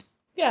Christmas?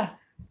 Yeah,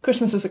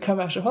 Christmas is a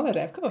commercial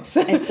holiday, of course.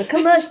 It's a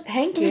commercial,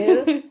 thank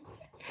you.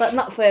 But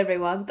not for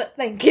everyone, but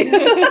thank you.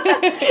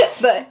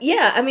 But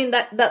yeah, I mean,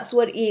 that's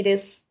what Eid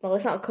is. Well,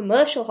 it's not a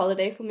commercial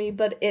holiday for me,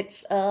 but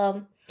it's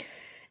a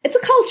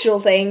cultural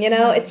thing, you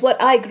know. Yeah. It's what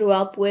I grew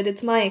up with.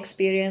 It's my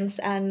experience,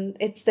 and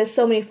there's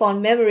so many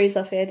fond memories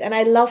of it, and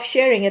I love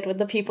sharing it with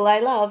the people I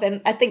love.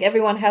 And I think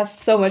everyone has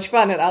so much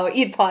fun at our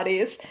Eid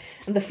parties,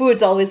 and the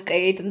food's always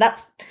great. And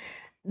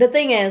the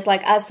thing is,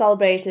 like, I've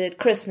celebrated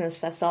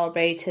Christmas, I've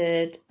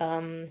celebrated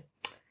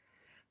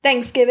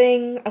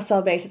Thanksgiving, I've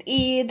celebrated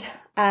Eid,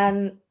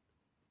 and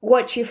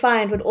what you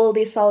find with all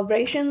these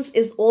celebrations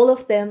is all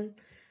of them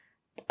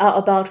are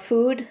about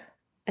food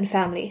and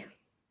family.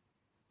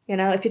 You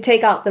know, if you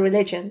take out the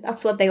religion,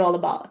 that's what they're all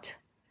about.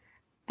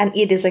 And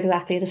Eid is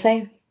exactly the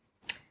same.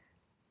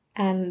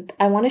 And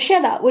I want to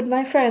share that with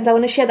my friends. I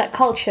want to share that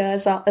culture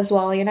as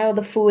well, you know,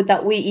 the food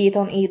that we eat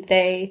on Eid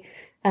Day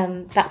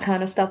and that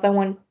kind of stuff. I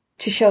want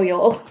to show you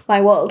all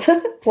my world,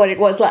 what it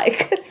was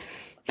like.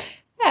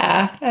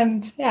 Yeah,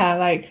 and yeah,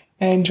 like,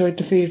 I enjoyed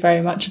the food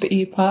very much at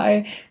the Eid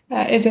party.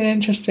 It's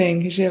interesting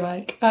because you're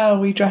like, oh,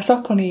 we dress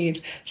up on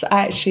Eid. So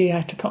I actually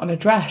had to put on a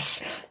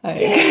dress. Like,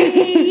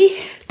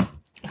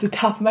 it's a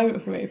tough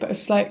moment for me, but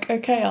it's like,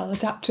 okay, I'll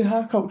adapt to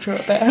her culture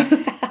a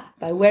bit.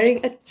 By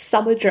wearing a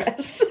summer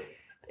dress.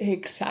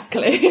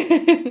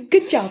 Exactly.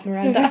 Good job,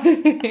 Miranda.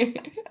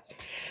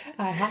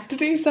 I had to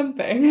do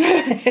something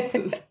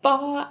as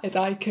far as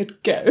I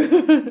could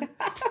go.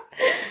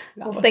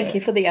 Well, thank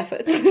you for the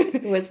effort.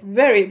 It was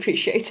very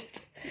appreciated.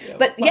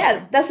 But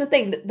yeah, that's the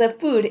thing. The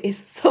food is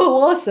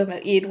so awesome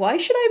at Eid. Why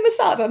should I miss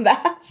out on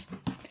that?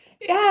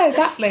 Yeah,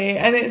 exactly.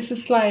 And it's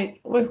just like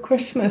with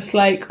Christmas,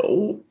 like,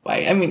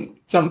 I mean,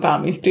 some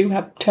families do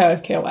have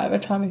turkey or whatever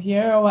time of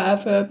year or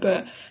whatever,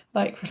 but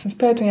like Christmas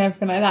pudding and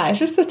everything like that, it's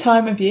just the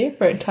time of year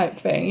for it type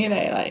thing, you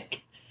know,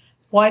 like,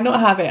 why not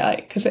have it,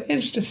 like, because it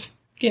is just,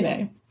 you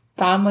know,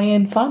 family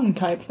and fun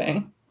type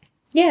thing.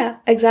 Yeah,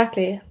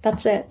 exactly.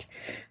 That's it.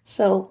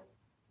 So,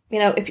 you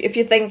know, if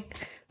you think,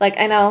 like,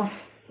 I know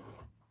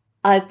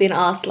I've been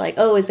asked, like,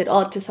 oh, is it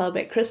odd to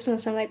celebrate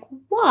Christmas? I'm like,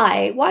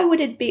 why? Why would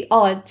it be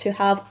odd to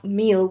have a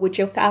meal with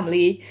your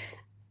family,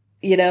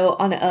 you know,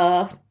 on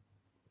a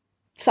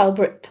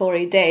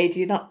celebratory day? Do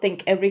you not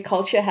think every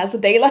culture has a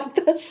day like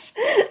this?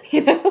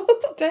 You know?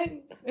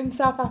 In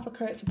South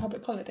Africa, it's a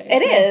public holiday.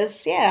 It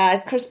is,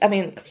 yeah. I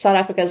mean, South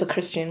Africa is a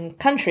Christian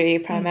country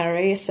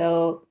primarily,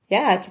 so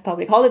yeah, it's a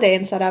public holiday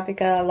in South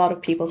Africa. A lot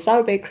of people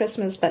celebrate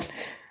Christmas, but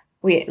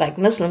we, like,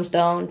 Muslims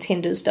don't,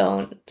 Hindus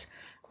don't.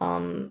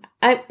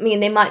 I mean,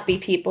 there might be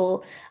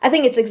people, I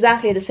think it's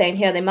exactly the same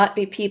here. There might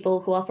be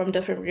people who are from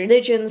different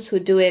religions who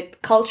do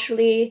it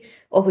culturally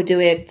or who do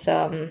it,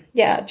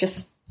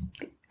 just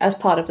as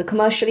part of the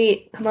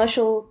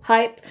commercial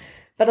hype.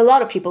 But a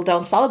lot of people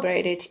don't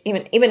celebrate it.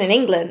 Even in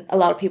England, a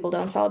lot of people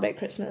don't celebrate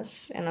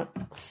Christmas. And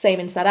same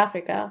in South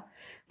Africa.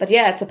 But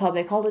yeah, it's a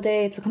public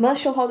holiday. It's a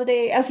commercial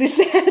holiday, as you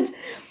said.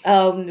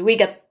 We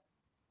get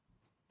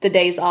the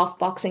days off,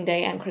 Boxing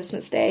Day and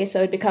Christmas Day.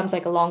 So it becomes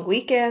like a long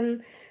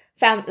weekend.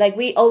 Like,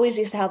 we always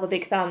used to have a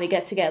big family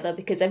get together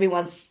because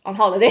everyone's on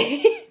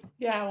holiday.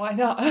 Yeah, why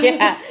not?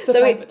 Yeah, it's a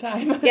favorite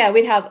time. Yeah,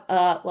 we'd have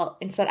well,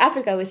 in South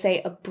Africa we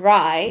say a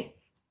braai,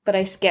 but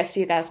I guess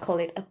you guys call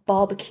it a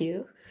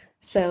barbecue.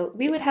 So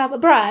we would have a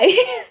braai.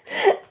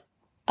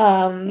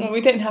 Well,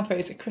 we don't have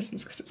those at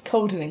Christmas because it's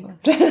cold in England.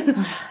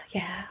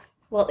 Yeah,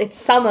 well, it's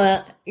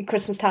summer at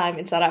Christmas time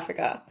in South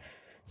Africa.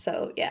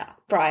 So yeah,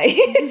 braai.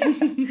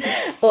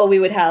 Or we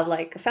would have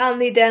like a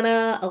family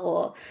dinner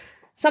or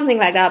something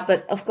like that.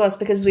 But of course,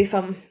 because we're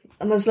from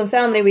a Muslim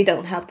family, we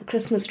don't have the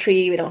Christmas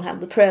tree, we don't have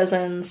the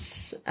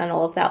presents and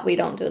all of that. We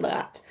don't do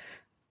that.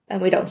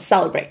 And we don't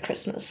celebrate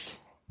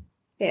Christmas.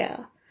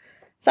 Yeah.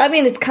 So, I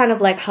mean, it's kind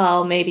of like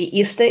how maybe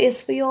Easter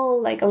is for you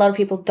all. Like, a lot of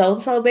people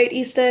don't celebrate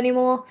Easter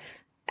anymore.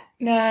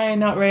 No,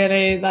 not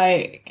really.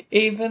 Like,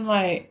 even,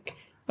 like,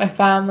 my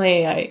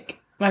family, like,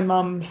 my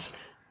mum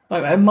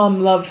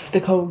loves the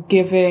whole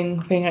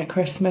giving thing at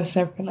Christmas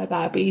and everything like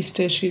that. But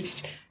Easter,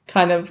 she's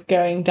kind of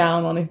going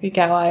down on, if you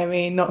get what I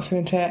mean, not so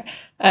into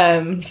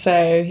it.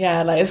 So,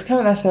 yeah, like, it's kind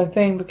of that sort of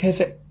thing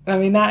because,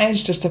 that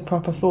is just a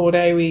proper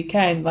 4-day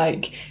weekend.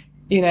 Like,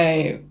 you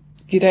know,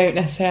 you don't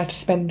necessarily have to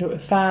spend it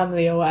with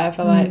family or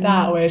whatever like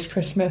that, whereas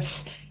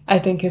Christmas, I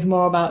think, is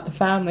more about the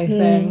family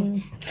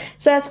thing.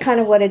 So that's kind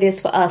of what it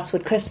is for us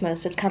with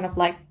Christmas. It's kind of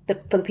like,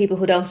 for the people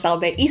who don't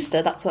celebrate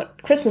Easter, that's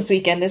what Christmas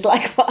weekend is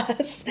like for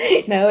us.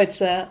 You know,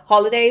 it's a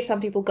holiday. Some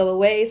people go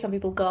away. Some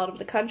people go out of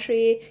the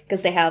country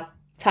because they have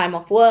time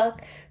off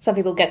work. Some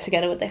people get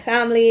together with their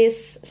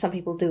families. Some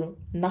people do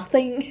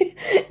nothing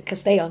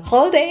because they're on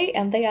holiday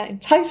and they are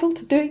entitled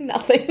to doing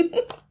nothing.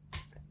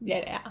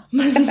 Yeah.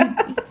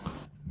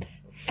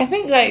 I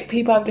think, like,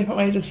 people have different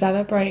ways of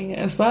celebrating it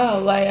as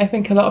well. Like, I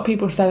think a lot of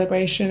people's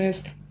celebration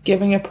is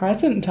giving a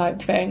present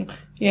type thing,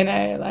 you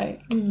know,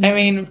 like, I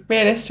mean,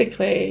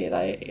 realistically,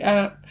 like, I'm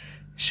not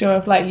sure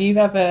if, like, you've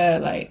ever,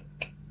 like,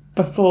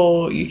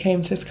 before you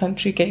came to this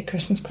country, get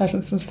Christmas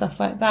presents and stuff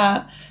like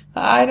that.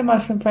 But I had a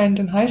Muslim friend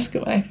in high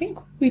school, and I think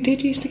we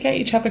did used to get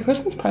each other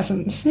Christmas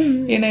presents.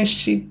 You know,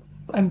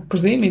 I'm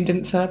presuming,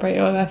 didn't celebrate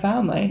it with her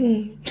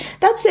family.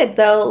 That's it,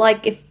 though.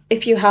 Like,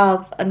 if you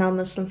have a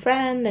non-Muslim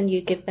friend and you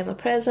give them a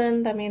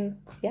present, I mean,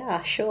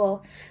 yeah,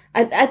 sure.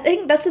 I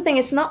think that's the thing.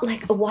 It's not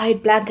like a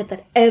wide blanket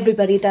that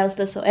everybody does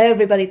this or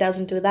everybody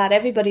doesn't do that.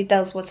 Everybody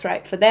does what's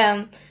right for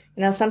them.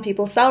 You know, some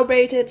people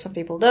celebrate it, some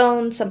people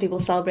don't. Some people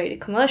celebrate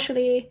it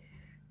commercially.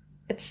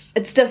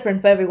 It's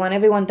different for everyone.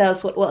 Everyone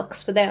does what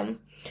works for them.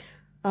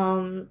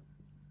 Yeah,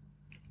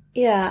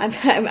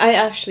 I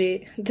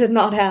actually did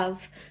not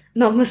have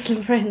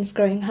non-Muslim friends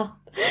growing up.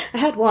 I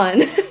had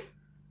one.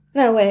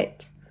 No,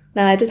 wait.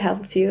 No, I did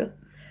have a few.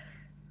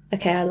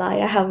 Okay, I lie.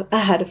 I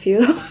had a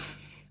few.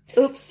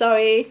 Oops,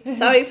 sorry.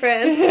 Sorry,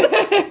 friends.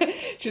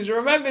 She's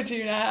remembered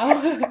you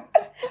now.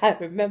 I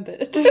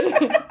remembered.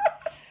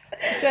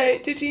 So,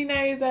 did you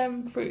know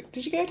them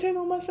did you go to a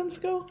non-Muslim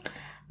school?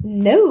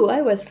 No,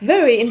 I was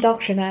very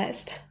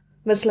indoctrinized.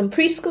 Muslim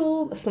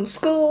preschool, Muslim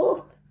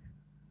school.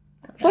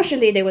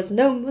 Fortunately, there was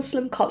no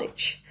Muslim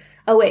college.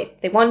 Oh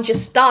wait, the one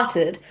just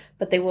started,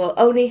 but they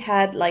only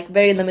had like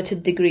very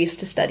limited degrees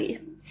to study.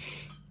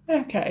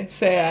 Okay,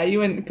 so yeah, you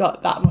wouldn't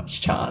got that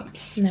much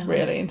chance,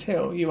 really,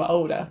 until you were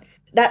older.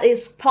 That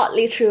is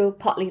partly true,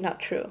 partly not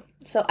true.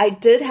 So I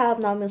did have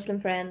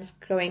non-Muslim friends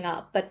growing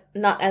up, but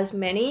not as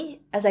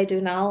many as I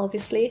do now,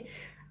 obviously.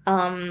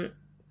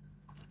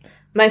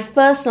 My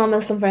first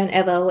non-Muslim friend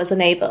ever was a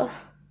neighbor.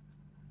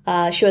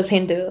 She was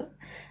Hindu,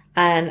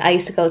 and I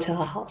used to go to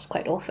her house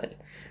quite often.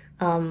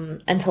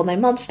 Until my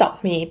mom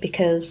stopped me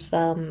because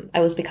I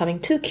was becoming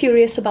too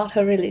curious about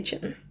her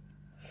religion.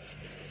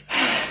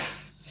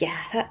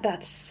 Yeah,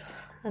 that's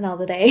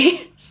another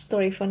day.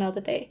 Story for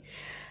another day.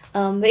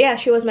 But yeah,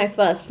 she was my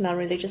first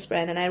non-religious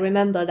friend, and I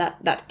remember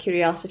that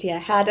curiosity I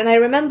had. And I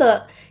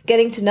remember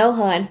getting to know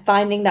her and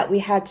finding that we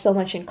had so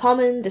much in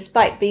common,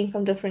 despite being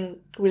from different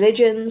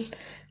religions,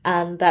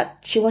 and that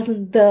she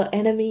wasn't the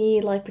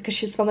enemy, like, because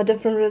she's from a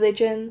different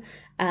religion.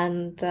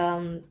 And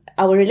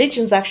our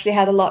religions actually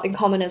had a lot in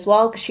common as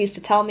well, because she used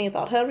to tell me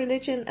about her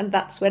religion, and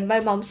that's when my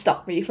mom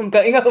stopped me from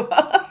going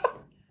over.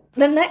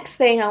 The next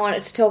thing I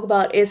wanted to talk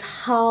about is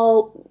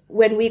how,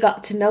 when we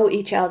got to know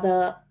each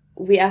other,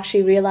 we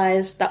actually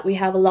realized that we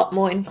have a lot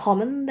more in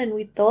common than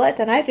we thought,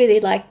 and I really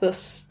like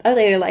this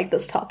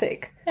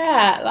topic.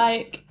 Yeah,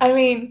 like, I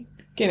mean,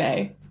 you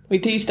know, we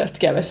do stuff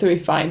together, so we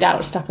find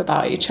out stuff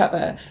about each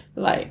other,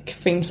 like,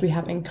 things we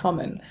have in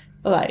common.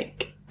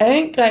 Like, I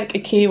think, like, a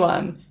key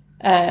one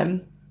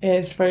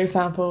is, for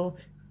example,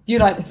 you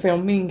like the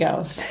film Mean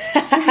Girls.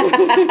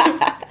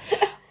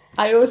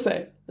 I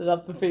also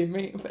love the film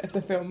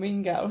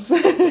Mean Girls.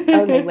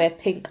 Only wear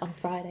pink on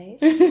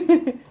Fridays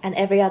and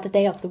every other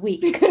day of the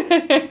week.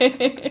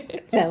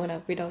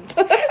 No, we don't.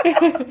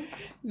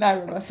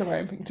 Neither of us are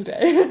wearing pink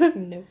today.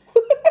 No.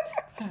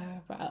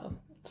 Well,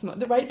 it's not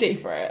the right day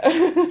for it.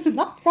 It's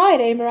not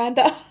Friday,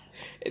 Miranda.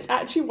 It's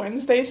actually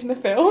Wednesdays in the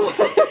film.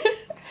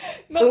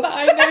 Not that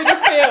I know the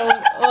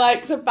film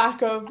like the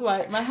back of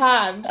like my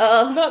hand.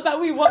 Not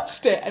that we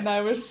watched it and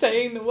I was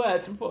saying the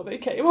words before they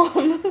came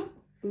on.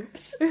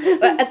 Oops.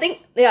 But I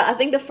think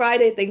the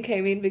Friday thing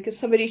came in because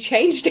somebody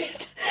changed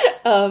it.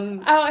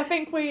 I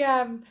think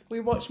we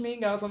watched Mean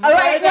Girls on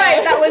Friday.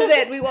 Right, that was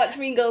it. We watched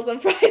Mean Girls on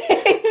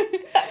Friday.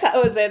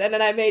 That was it. And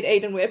then I made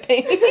Aiden wear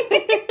pink.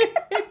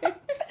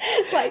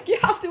 It's like, you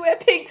have to wear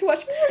pink to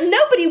watch.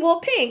 Nobody wore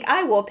pink.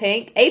 I wore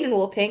pink. Aiden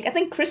wore pink. I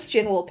think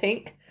Christian wore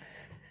pink.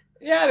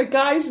 Yeah, the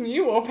guys and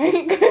you wore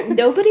pink.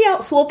 Nobody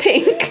else wore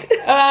pink.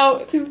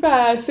 Well, to be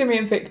fair, Simi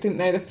and Vic didn't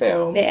know the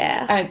film.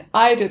 Yeah. And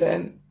I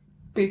didn't.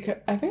 Because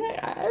I think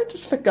I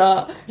just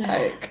forgot.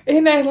 Like,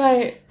 you know,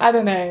 like, I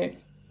don't know.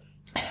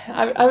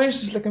 I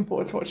was just looking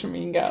forward to watching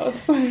Mean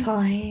Girls.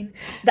 Fine.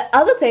 The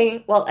other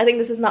thing, well, I think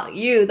this is not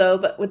you though,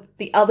 but with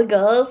the other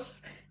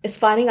girls, is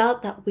finding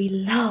out that we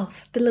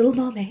love The Little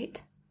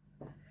Mermaid.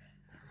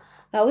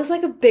 That was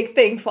like a big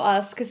thing for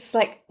us, because it's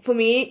like, for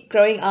me,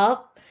 growing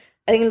up,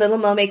 I think Little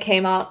Mermaid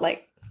came out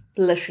like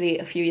literally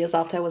a few years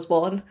after I was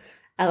born,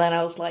 and then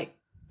I was like,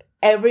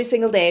 every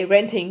single day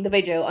renting the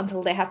video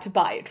until they had to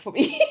buy it for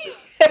me.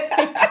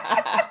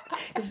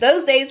 Because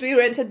those days we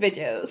rented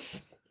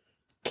videos.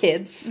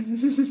 Kids.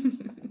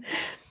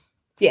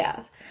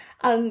 Yeah.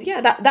 And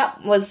yeah,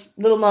 that was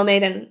Little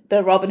Mermaid, and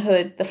the Robin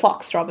Hood, the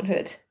Fox Robin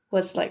Hood,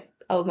 was like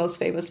our most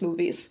famous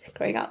movies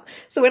growing up.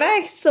 So when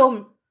I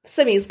saw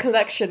Simi's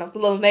collection of the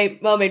Little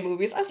Mermaid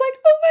movies, I was like,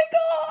 oh my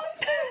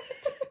god!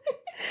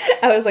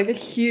 I was like a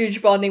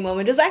huge bonding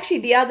moment. It was actually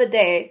the other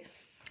day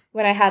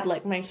when I had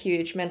like my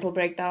huge mental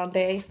breakdown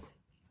day,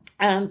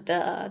 and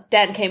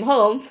Dan came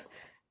home,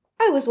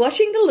 I was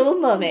watching The Little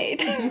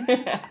Mermaid.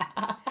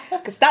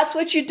 Because that's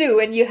what you do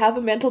when you have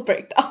a mental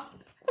breakdown.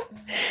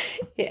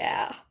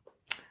 Yeah.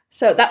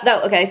 So that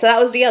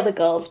was the other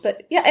girls.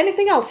 But yeah,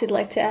 anything else you'd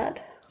like to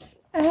add?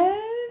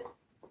 I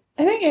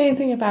think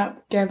anything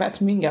about going back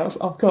to Mean Girls,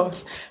 of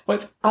course,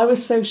 was I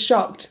was so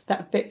shocked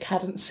that Vic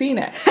hadn't seen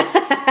it.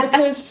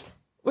 Because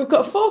we've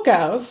got 4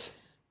 girls,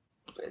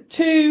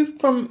 2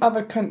 from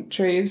other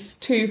countries,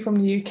 2 from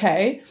the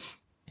UK,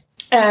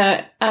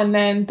 and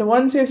then the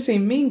ones who have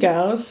seen Mean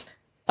Girls,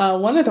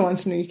 one of the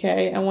ones from the UK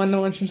and one of the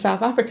ones from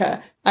South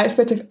Africa. I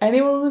expect if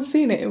anyone would have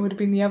seen it, it would have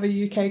been the other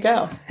UK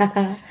girl.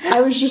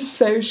 I was just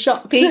so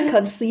shocked.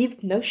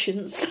 Preconceived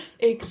notions.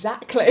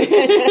 Exactly.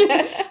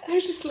 I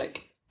was just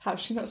like,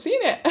 how's she not seen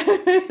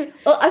it?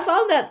 Well, I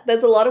found that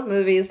there's a lot of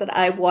movies that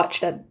I've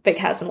watched that Vic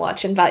hasn't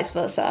watched, and vice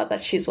versa,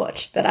 that she's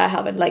watched that I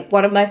haven't. Like,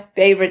 one of my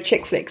favorite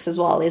chick flicks as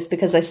well is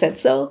Because I Said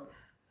So,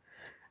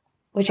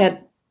 which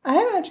I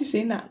haven't actually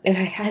seen that.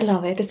 I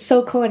love it. It's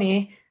so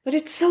corny, but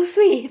it's so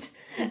sweet.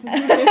 And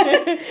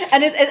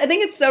I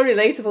think it's so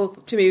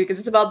relatable to me, because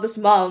it's about this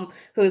mom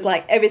who's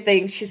like,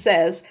 everything she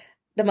says,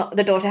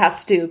 the daughter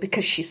has to do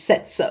because she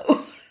said so.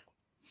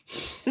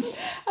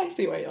 I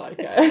see why you like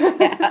it.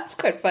 Yeah, that's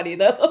quite funny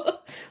though.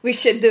 We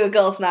should do a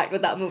girls' night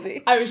with that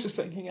movie. I was just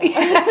thinking of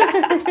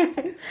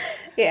it.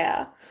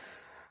 Yeah.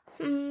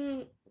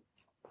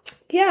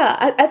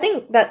 Yeah, I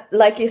think that,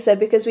 like you said,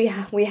 because we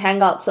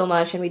hang out so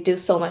much and we do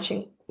so much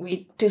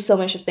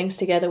of things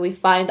together, we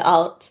find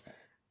out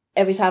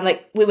every time.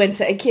 Like, we went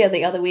to IKEA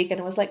the other week and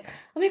it was like,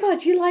 oh my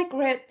god, you like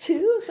red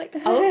too? It's like,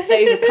 our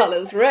favourite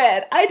colour's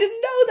red. I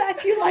didn't know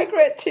that you like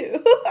red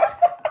too.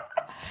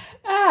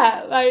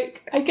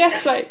 Like, I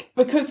guess, like,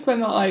 because we're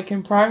not, like,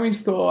 in primary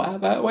school or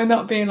whatever, we're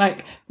not being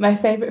like, my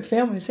favourite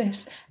film is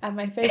this, and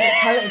my favourite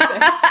colour is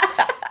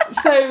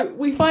this. So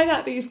we find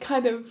out these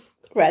kind of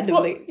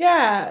randomly.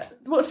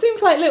 What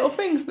seems like little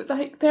things, but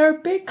like they're a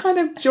big kind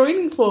of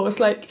joining force.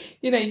 Like,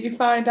 you know, you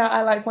find out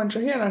I like One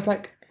Tree Hill, and I was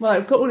like, well,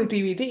 I've got all the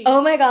DVDs.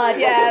 Oh my god,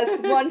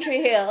 yes, One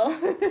Tree Hill.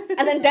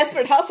 And then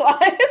Desperate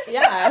Housewives.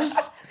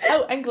 Yes.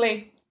 Oh, and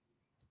Glee.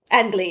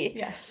 And Glee.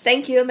 Yes.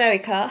 Thank you,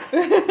 America.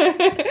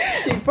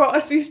 You brought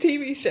us these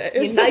TV shows.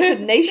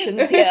 United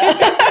Nations here.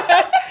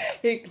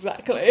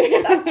 Exactly.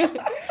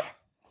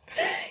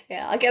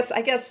 Yeah, I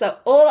guess so.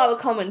 All our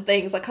common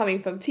things are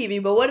coming from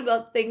TV, but what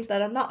about things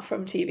that are not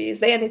from TV?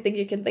 Is there anything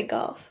you can think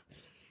of?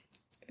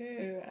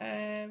 Ooh,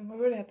 we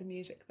already had the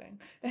music thing.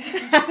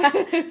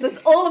 So it's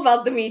all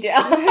about the media.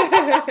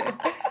 I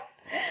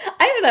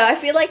don't know, I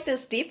feel like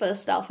there's deeper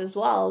stuff as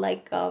well,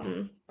 like,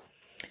 well,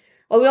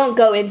 we won't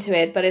go into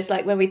it, but it's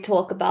like when we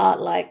talk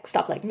about like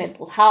stuff like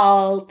mental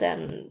health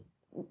and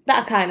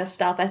that kind of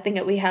stuff, I think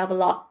that we have a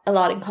lot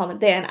in common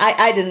there, and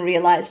I didn't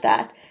realize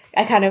that.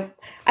 I kind of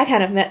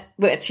met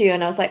with you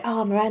and I was like,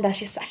 oh, Miranda,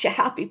 she's such a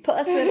happy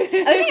person.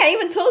 And I think I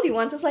even told you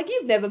once, I was like,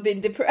 you've never been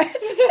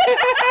depressed.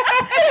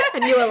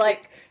 And you were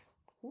like,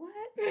 what?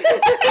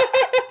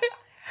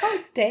 How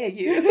dare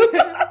you?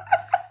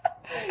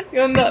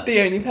 You're not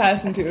the only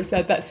person to have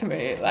said that to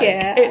me. Like,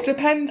 It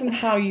depends on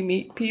how you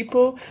meet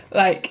people.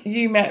 Like,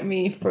 you met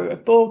me through a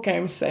board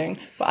game thing,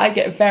 but I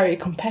get very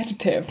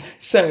competitive.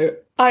 So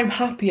I'm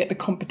happy at the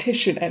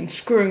competition and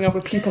screwing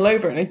other people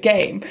over in a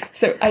game.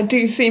 So I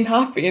do seem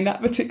happy in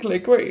that particular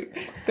group.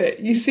 But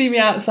you see me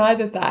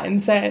outside of that in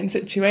certain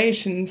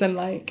situations, and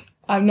like,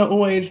 I'm not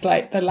always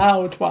like the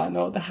loud one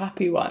or the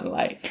happy one.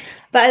 Like,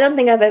 but I don't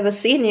think I've ever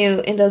seen you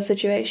in those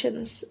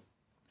situations.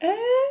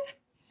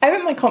 I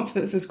think my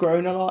confidence has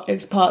grown a lot.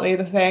 It's partly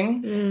the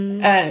thing.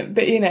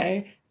 But, you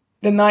know,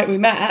 the night we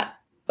met,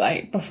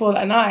 like, before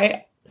that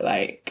night,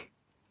 like,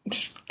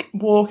 just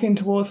walking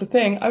towards the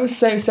thing, I was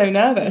so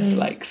nervous.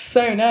 Like,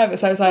 so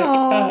nervous. I was like,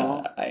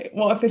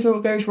 what if this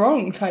all goes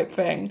wrong type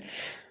thing.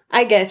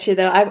 I get you,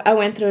 though. I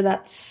went through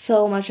that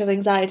so much of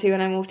anxiety when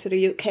I moved to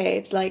the UK.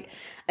 It's like,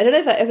 I don't know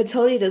if I ever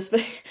told you this,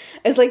 but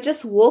it's like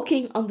just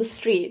walking on the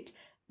street,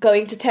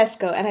 going to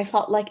Tesco, and I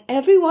felt like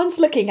everyone's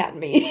looking at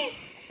me.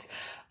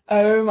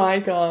 Oh my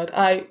god,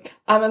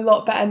 I'm a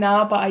lot better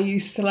now, but I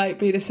used to like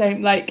be the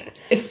same, like,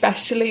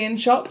 especially in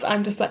shops,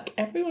 I'm just like,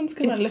 everyone's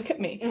gonna look at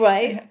me.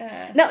 Right?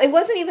 No, it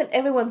wasn't even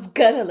everyone's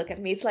gonna look at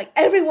me, it's like,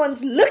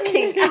 everyone's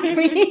looking at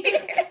me.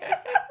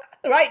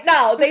 Right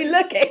now, they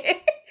looking.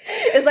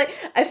 It's like,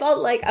 I felt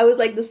like I was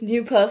like this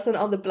new person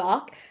on the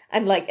block,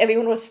 and like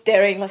everyone was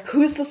staring like,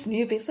 who's this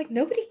newbie? It's like,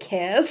 nobody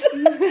cares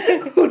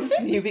who this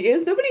newbie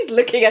is. Nobody's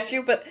looking at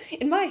you. But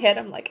in my head,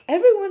 I'm like,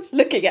 everyone's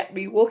looking at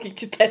me walking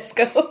to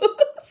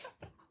Tesco's.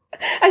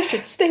 I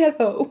should stay at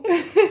home.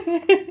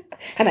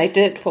 And I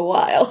did for a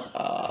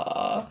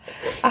while.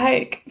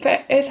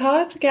 But it's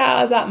hard to get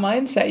out of that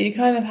mindset. You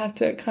kind of have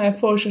to kind of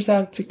force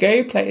yourself to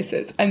go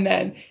places and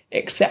then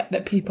accept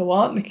that people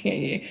aren't looking at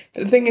you.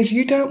 But the thing is,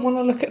 you don't want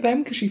to look at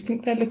them because you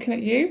think they're looking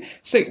at you.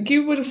 So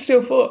you would have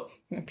still thought,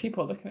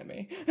 people are looking at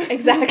me.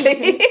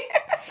 Exactly.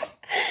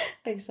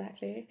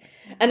 Exactly.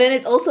 And then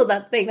it's also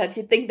that thing that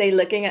you think they're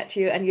looking at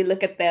you and you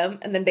look at them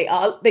and then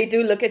they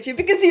do look at you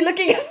because you're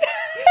looking at them.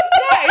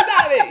 Yeah,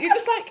 exactly. You're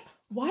just like,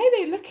 why are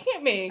they looking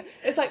at me?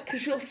 It's like,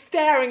 because you're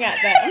staring at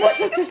them.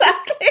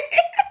 Exactly.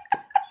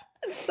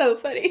 It's so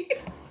funny.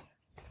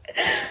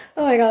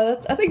 Oh my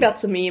god, I think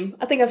that's a meme.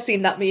 I think I've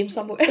seen that meme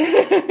somewhere.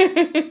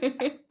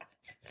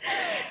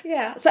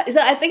 Yeah. So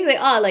I think they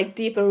are like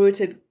deeper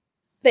rooted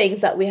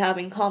things that we have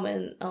in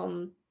common.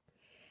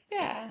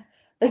 Yeah.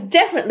 There's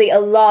definitely a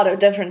lot of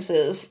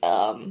differences,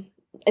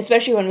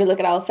 especially when we look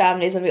at our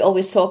families, and we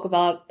always talk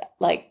about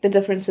like the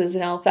differences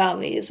in our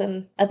families,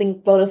 and I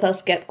think both of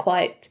us get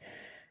quite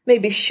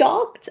maybe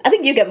shocked. I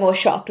think you get more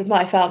shocked with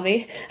my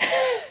family.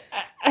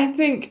 I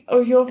think,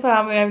 your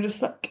family, I'm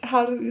just like,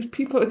 how do these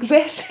people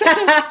exist?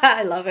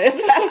 I love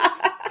it.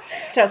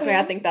 Trust me,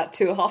 I think that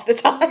too half the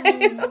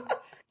time.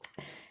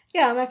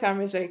 Yeah, my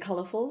family is very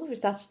colourful,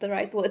 if that's the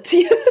right word to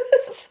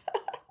use.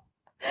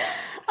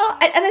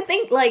 And I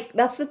think, like,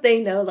 that's the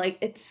thing, though, like,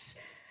 it's,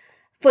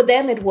 for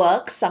them it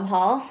works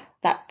somehow,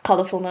 that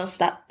colourfulness,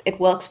 that it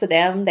works for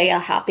them, they are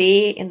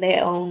happy in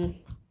their own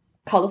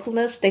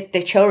colourfulness,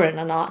 their children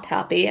are not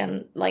happy,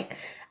 and, like,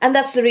 and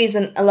that's the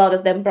reason a lot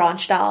of them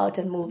branched out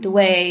and moved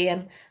away,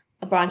 and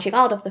are branching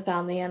out of the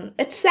family, and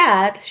it's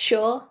sad,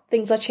 sure,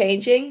 things are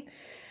changing,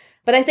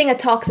 but I think a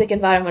toxic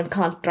environment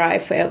can't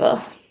thrive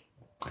forever.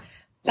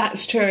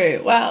 That's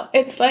true. Well,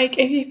 it's like,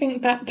 if you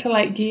think back to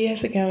like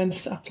years ago and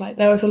stuff, like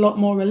there was a lot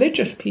more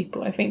religious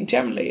people, I think,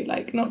 generally,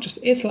 like not just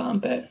Islam,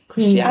 but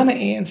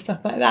Christianity and stuff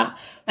like that.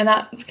 And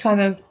that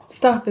kind of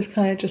stuff is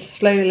kind of just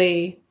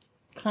slowly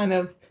kind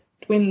of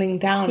dwindling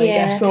down, I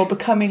guess, or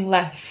becoming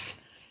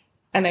less,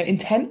 I know,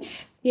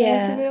 intense.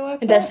 Yeah,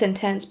 less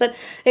intense. But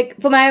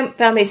like, for my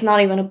family, it's not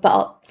even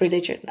about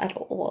religion at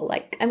all.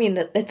 Like, I mean,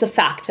 it's a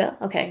factor.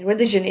 Okay,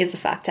 religion is a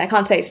factor. I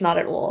can't say it's not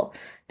at all.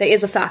 There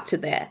is a factor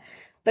there.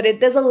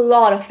 But there's a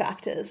lot of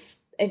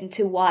factors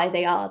into why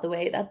they are the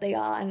way that they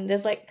are. And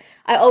there's like,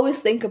 I always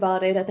think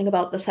about it. I think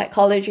about the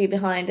psychology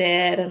behind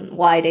it and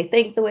why they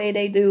think the way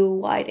they do,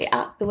 why they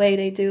act the way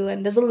they do.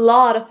 And there's a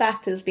lot of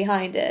factors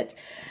behind it.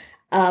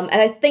 And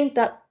I think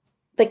that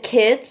the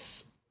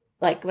kids,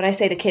 like when I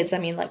say the kids, I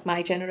mean like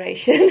my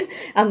generation.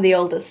 I'm the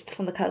oldest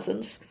from the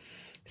cousins.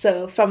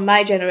 So from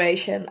my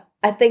generation,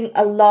 I think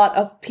a lot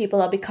of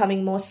people are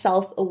becoming more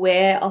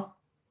self-aware of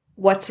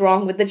what's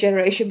wrong with the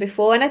generation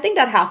before. And I think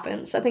that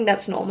happens. I think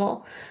that's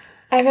normal.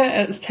 I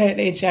think it's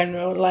totally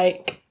general.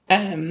 Like,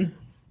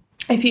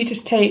 if you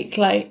just take,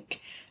 like,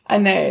 I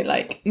know,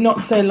 like,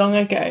 not so long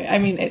ago, I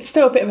mean, it's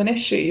still a bit of an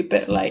issue,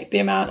 but, like, the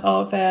amount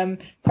of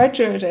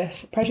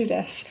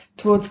prejudice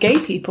towards gay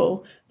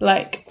people,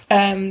 like,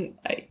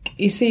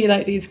 you see,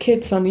 like, these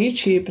kids on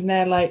YouTube and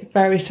they're, like,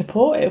 very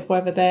supportive,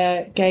 whether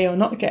they're gay or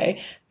not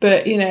gay.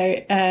 But, you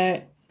know,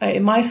 like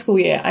in my school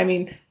year, I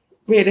mean,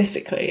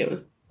 realistically, it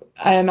was,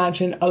 I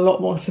imagine, a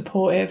lot more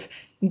supportive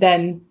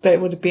than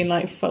it would have been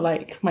like for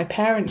like my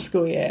parents'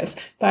 school years.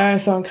 But I remember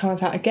someone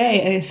comes out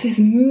gay and it's this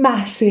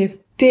massive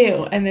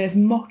deal and there's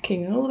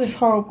mocking and all this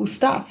horrible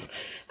stuff.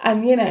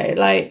 And, you know,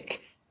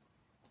 like,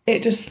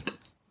 it just,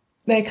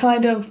 they're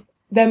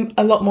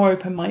a lot more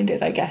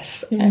open-minded, I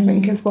guess, I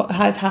think is what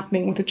has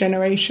happening with the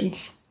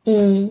generations.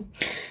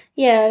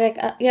 Yeah, like,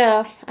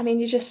 I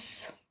mean,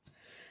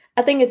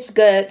 I think it's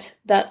good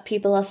that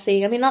people are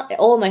seeing. I mean, not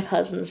all my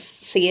cousins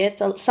see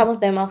it. Some of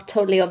them are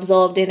totally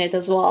absorbed in it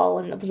as well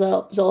and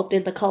absorbed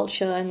in the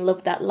culture and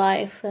live that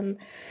life. And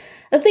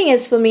the thing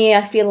is, for me,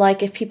 I feel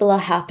like if people are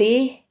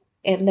happy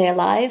in their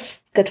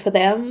life, good for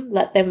them,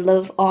 let them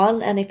live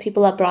on. And if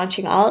people are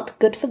branching out,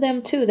 good for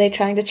them too. They're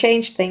trying to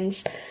change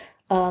things.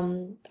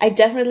 I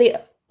definitely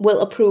will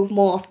approve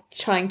more of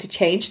trying to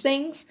change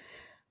things,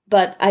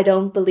 but I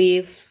don't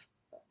believe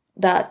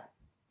that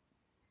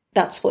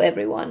that's for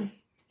everyone.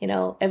 You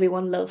know,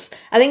 everyone loves.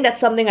 I think that's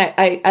something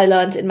I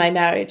learned in my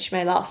marriage,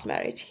 my last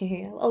marriage.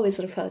 I'll always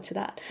refer to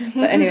that.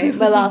 But anyway,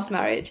 my last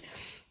marriage.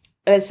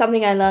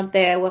 Something I learned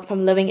there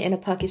from living in a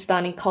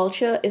Pakistani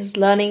culture is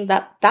learning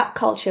that that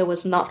culture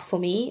was not for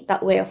me.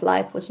 That way of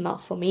life was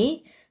not for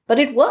me. But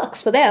it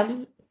works for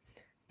them.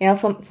 You know,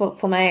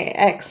 for my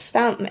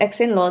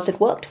ex-in-laws,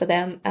 it worked for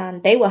them.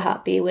 And they were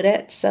happy with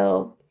it.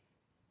 So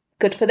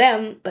good for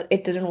them. But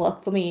it didn't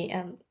work for me.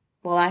 And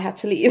well, I had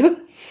to leave.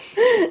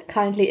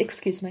 Kindly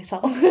excuse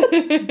myself.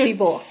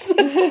 Divorce.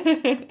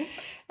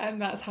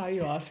 And that's how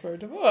you ask for a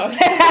divorce.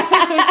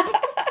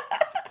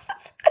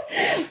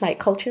 My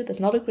culture does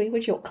not agree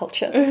with your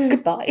culture.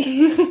 Goodbye.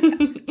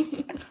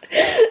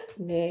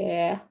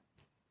 Yeah.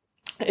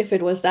 If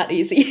it was that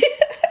easy.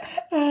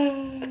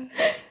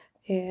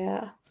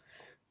 Yeah.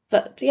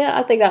 But yeah,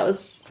 I think that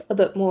was a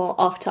bit more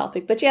off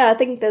topic. But yeah, I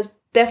think there's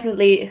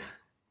definitely,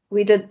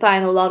 we did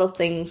find a lot of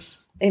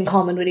things in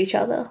common with each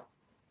other.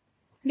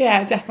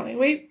 Yeah,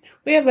 definitely.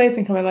 We have loads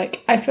in common.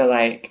 Like, I feel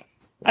like,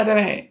 I don't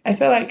know, I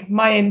feel like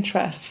my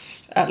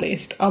interests, at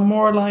least, are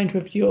more aligned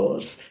with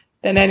yours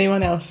than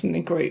anyone else in the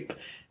group.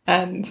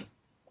 And,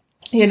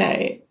 you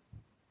know,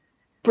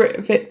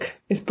 Vic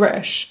is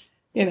British,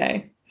 you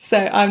know, so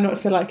I'm not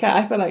so like her.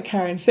 I feel like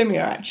her and Simi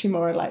are actually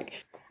more alike.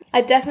 I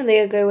definitely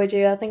agree with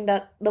you. I think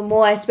that the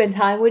more I spend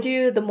time with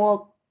you, the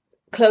more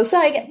closer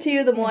I get to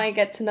you, the more I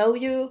get to know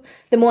you,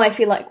 the more I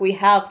feel like we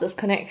have this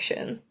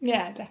connection.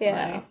 Yeah, definitely.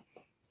 Yeah.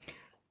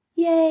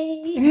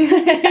 Yay!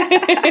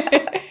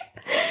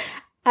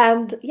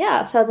 And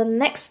yeah, so the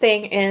next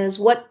thing is,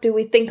 what do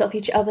we think of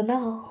each other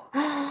now?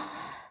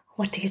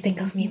 What do you think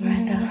of me,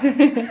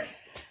 Miranda?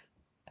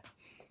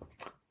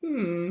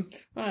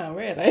 Wow,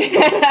 really?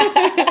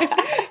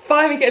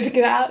 Finally get to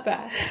get out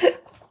there.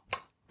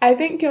 I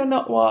think you're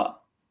not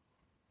what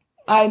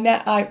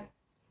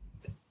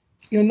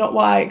you're not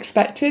what I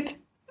expected,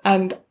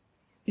 and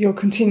you'll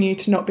continue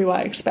to not be what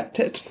I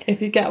expected,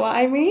 if you get what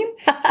I mean.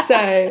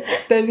 So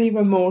there's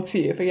even more to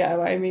you, if you get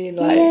what I mean.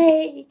 Like,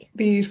 yay,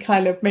 these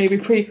kind of maybe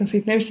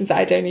preconceived notions that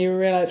I don't even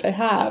realise I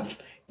have,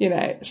 you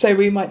know. So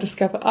we might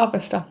discover other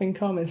stuff in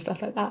common,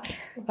 stuff like that.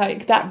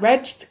 Like that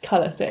red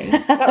colour thing.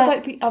 That was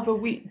like the other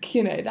week,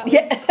 you know. That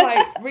was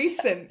quite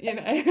recent, you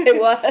know. It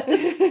was.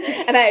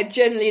 And I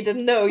genuinely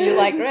didn't know you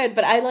like red,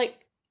 but I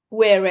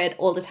wear red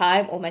all the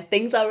time. All my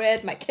things are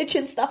red. My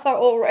kitchen stuff are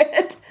all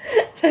red.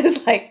 So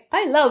it's like,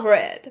 I love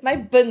red. My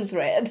bin's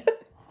red.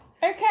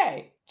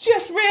 Okay,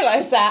 just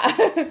realised that.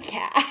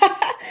 Yeah.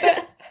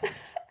 But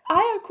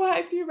I have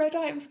quite a few red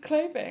items of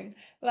clothing.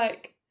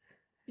 Like,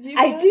 you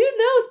know? I do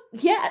know.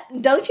 Yeah.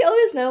 Don't you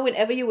always know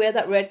whenever you wear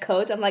that red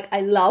coat, I'm like,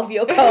 I love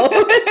your coat.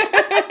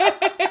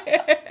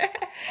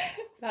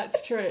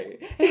 That's true.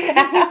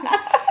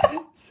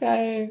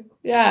 So,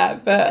 yeah,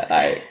 but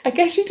I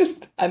guess you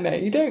just, I know,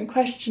 you don't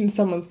question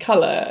someone's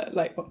colour,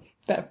 like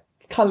the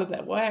colour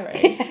they're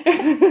wearing.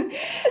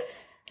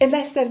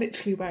 Unless they're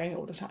literally wearing it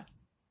all the time.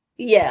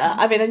 Yeah,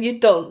 I mean, and you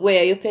don't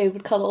wear your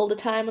favourite colour all the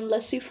time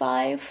unless you're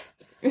 5.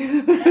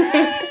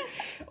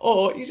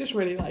 Or you just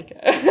really like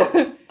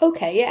it.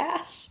 Okay,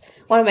 yes.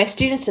 One of my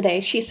students today,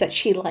 she said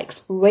she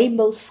likes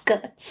rainbow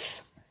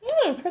skirts.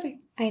 Oh, pretty.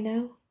 I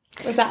know.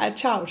 Was that a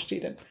child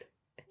student?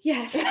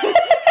 Yes.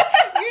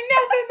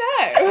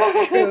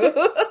 True.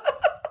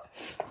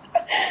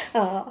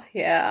 Oh,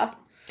 yeah.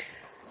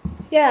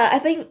 Yeah, I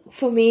think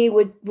for me,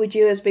 would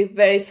you be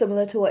very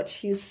similar to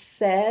what you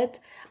said.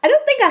 I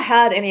don't think I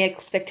had any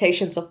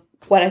expectations of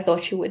what I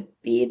thought you would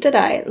be, did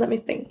I? Let me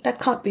think. That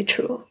can't be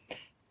true.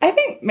 I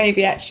think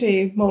maybe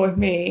actually more with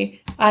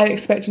me, I had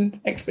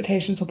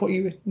expectations of what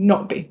you would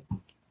not be.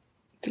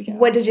 Yeah.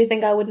 What did you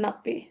think I would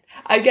not be?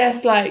 I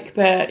guess like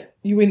that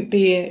you wouldn't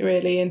be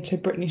really into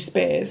Britney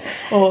Spears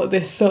or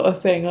this sort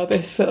of thing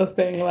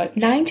like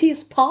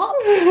 90s pop?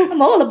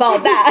 I'm all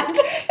about that.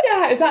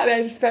 Yeah, exactly.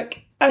 I just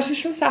like, oh,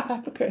 she's from South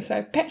Africa, so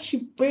I bet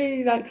she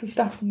really likes the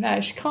stuff from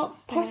there. She can't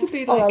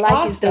possibly all I like like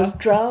our is stuff. those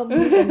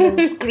drums and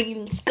those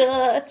green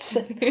skirts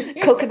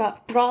and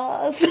coconut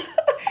bras.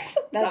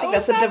 I think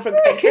that's a different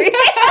country.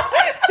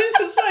 This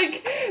is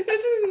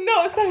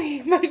not something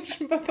you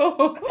mentioned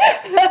before.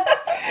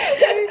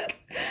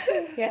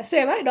 Yeah,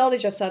 see, my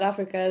knowledge of South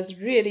Africa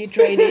is really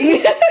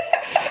draining.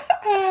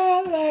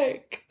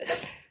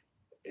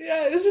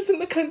 Yeah, this isn't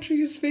the country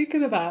you're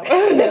speaking about.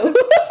 No.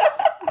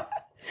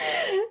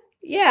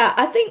 Yeah,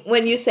 I think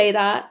when you say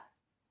that,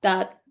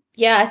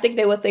 yeah, I think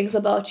there were things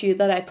about you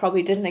that I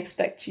probably didn't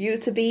expect you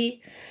to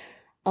be.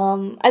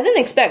 I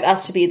didn't expect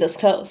us to be this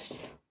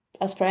close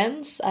as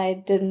friends. I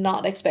did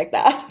not expect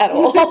that at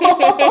all.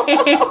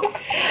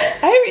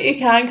 I think you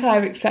can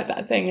kind of accept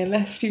that thing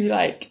unless you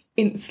like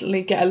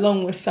instantly get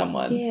along with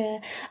someone. Yeah.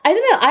 I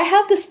don't know. I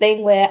have this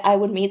thing where I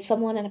would meet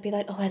someone and I'd be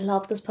like, oh, I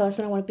love this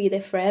person. I want to be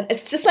their friend.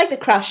 It's just like the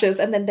crushes,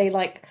 and then they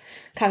like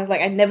kind of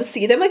like I never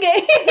see them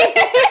again.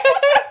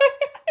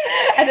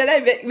 And then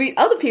I meet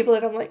other people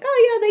and I'm like,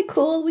 oh yeah, they're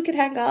cool. We could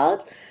hang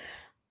out.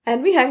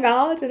 And we hang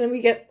out and then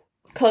we get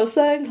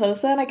closer and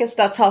closer. And I guess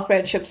that's how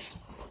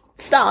friendships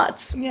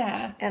start.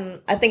 Yeah.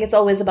 And I think it's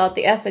always about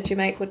the effort you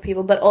make with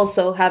people, but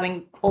also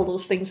having all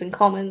those things in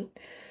common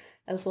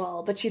as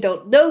well. But you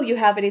don't know you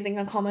have anything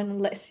in common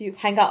unless you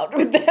hang out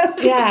with them.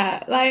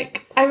 Yeah,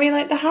 like, I mean,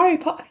 like the Harry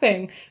Potter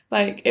thing,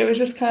 like, it was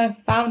just kind of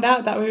found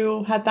out that we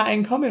all had that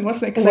in common,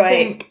 wasn't it? Because I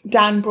think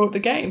Dan brought the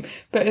game,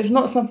 but it's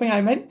not something I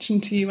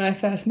mentioned to you when I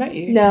first met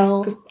you.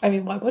 No. Because, I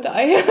mean, why would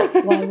I?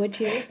 Why would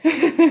you?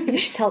 You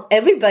should tell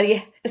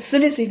everybody as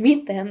soon as you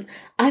meet them,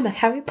 I'm a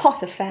Harry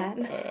Potter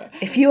fan.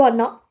 If you are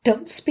not,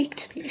 don't speak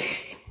to me.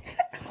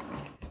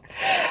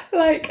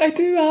 Like, I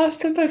do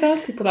sometimes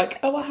ask people, like,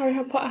 oh, what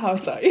Harry Potter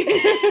house are you?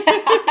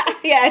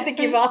 Yeah, I think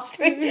you've asked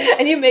me.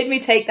 And you made me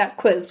take that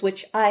quiz,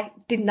 which I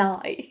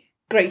deny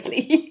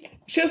greatly.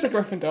 She was a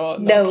Gryffindor,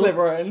 not No.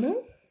 Slytherin.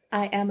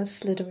 I am a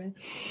Slytherin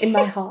in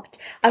my heart.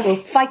 I will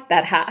fight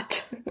that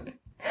hat.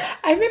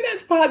 I think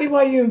that's partly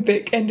why you and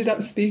Vic ended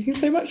up speaking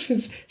so much,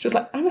 because she's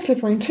like, I'm a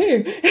Slytherin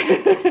too.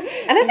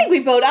 And I think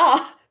we both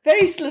are.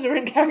 Very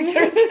Slytherin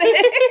characteristics.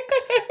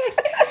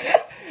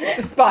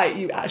 Despite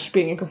you actually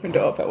being in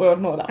Gryffindor, but we'll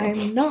ignore that one.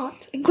 I'm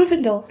not in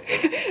Gryffindor.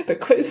 The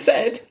quiz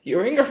said you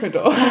were in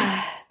Gryffindor.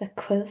 That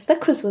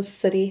quiz was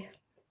silly.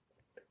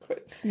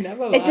 Quiz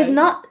never lied. It did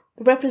not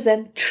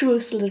represent true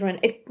Slytherin.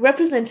 It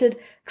represented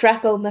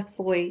Draco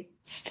Malfoy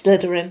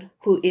Slytherin,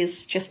 who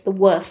is just the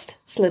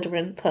worst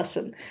Slytherin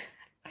person.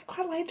 I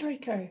quite like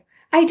Draco.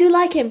 I do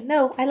like him.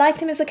 No, I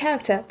liked him as a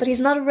character, but he's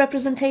not a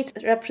representative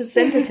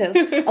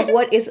of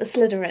what is a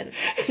Slytherin.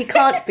 He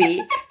can't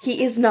be.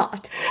 He is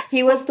not.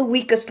 He was the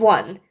weakest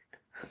one.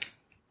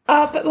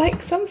 But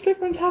like some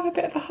Slytherins have a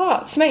bit of a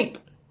heart. Snape.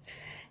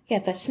 Yeah,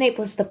 but Snape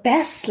was the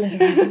best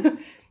Slytherin.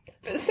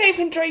 But Snape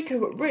and Draco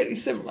were really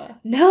similar.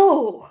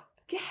 No.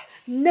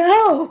 Yes.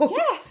 No.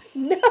 Yes.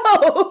 No.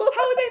 How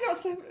are they not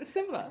so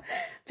similar?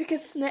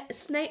 Because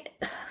Snape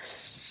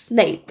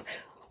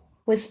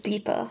was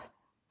deeper.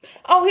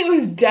 Oh, he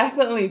was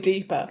definitely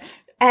deeper.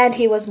 And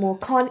he was more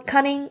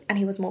cunning, and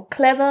he was more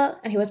clever,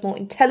 and he was more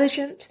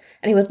intelligent,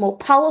 and he was more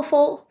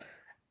powerful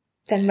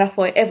than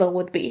Malfoy ever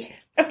would be.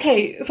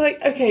 Okay,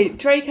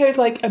 Draco's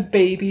like a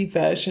baby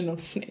version of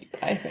Snape,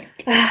 I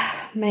think.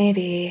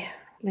 Maybe.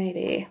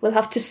 We'll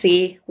have to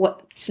see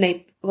what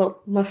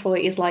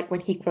Malfoy is like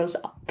when he grows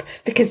up.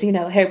 Because,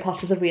 Harry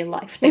Potter's a real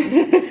life thing.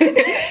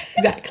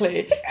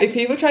 Exactly. If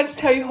people try to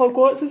tell you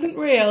Hogwarts isn't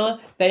real,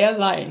 they are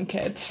lying,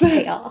 kids.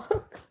 They are.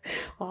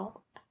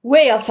 Well,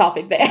 way off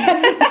topic there.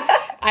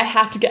 I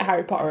had to get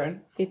Harry Potter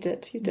in. You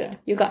did. Yeah.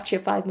 You got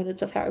your 5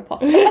 minutes of Harry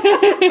Potter.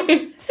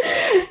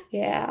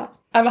 Yeah.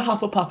 I'm a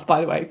Hufflepuff,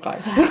 by the way,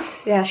 guys.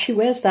 Yeah, she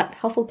wears that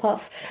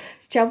Hufflepuff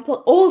jumper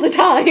all the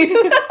time.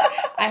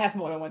 I have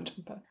more than one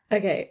jumper.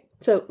 Okay,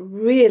 so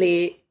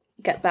really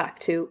get back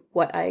to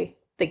what I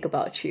think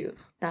about you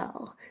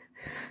now.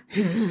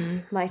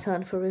 My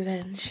turn for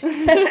revenge.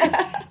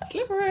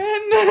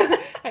 Slytherin!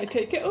 I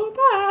take it all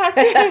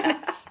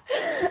back.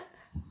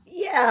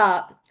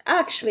 Yeah,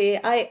 actually,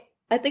 I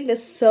think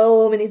there's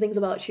so many things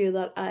about you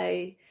that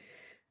I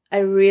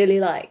really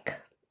like.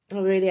 I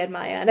really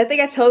admire. And I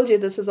think I told you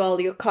this as well,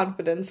 your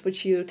confidence,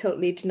 which you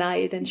totally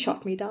denied and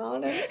shot me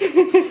down.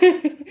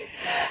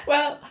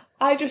 Well,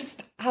 I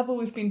just have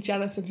always been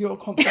jealous of your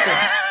confidence.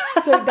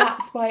 So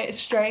that's why it's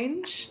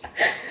strange.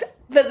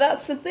 But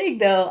that's the thing,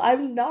 though.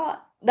 I'm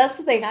not that's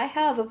the thing. I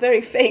have a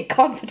very fake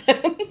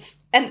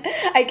confidence. And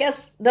I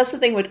guess that's the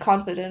thing with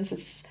confidence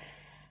is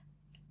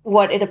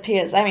what it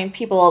appears. I mean,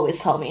 people always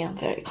tell me I'm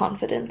very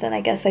confident, and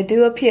I guess I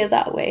do appear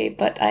that way,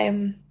 but I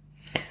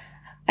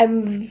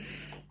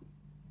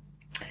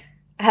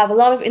have a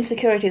lot of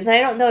insecurities, and I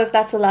don't know if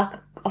that's a lack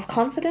of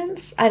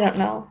confidence. I don't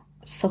know.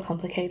 It's so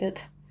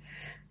complicated.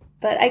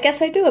 But I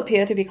guess I do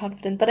appear to be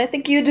confident, but I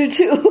think you do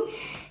too.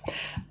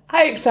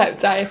 I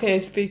accept I appear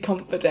to be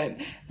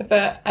confident,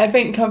 but I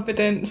think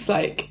confidence,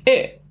 like,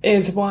 it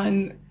is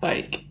one,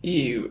 like,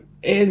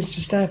 is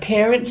just an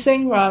appearance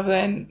thing rather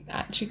than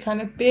actually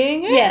kind of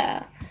being it.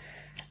 Yeah.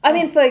 I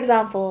mean, for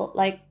example,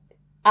 like,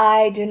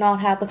 I do not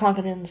have the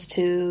confidence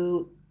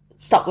to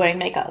stop wearing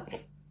makeup,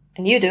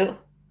 and you do.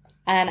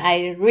 And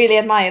I really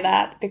admire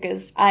that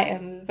because I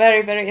am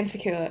very, very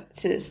insecure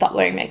to stop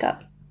wearing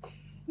makeup.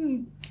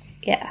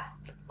 Yeah.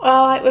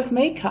 Well, like with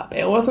makeup,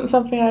 it wasn't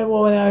something I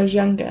wore when I was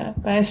younger,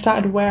 but I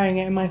started wearing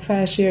it in my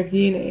first year of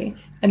uni,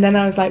 and then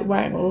I was like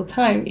wearing it all the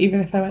time, even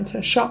if I went to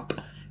a shop.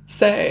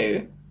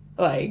 So,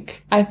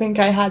 like, I think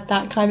I had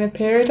that kind of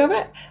period of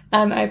it,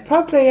 and I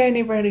probably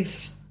only really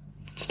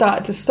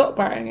started to stop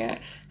wearing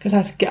it because I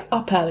had to get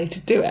up early to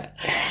do it.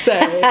 So,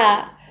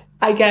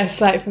 I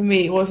guess, like, for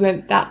me, it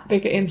wasn't that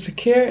big an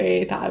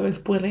insecurity that I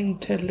was willing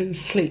to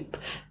lose sleep.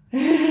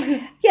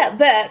 Yeah,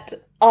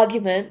 but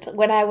argument,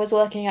 when I was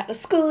working at a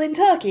school in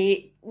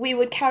Turkey, we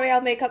would carry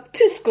our makeup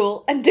to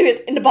school and do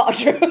it in the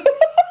bathroom.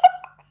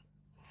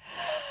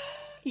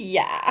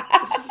 Yeah.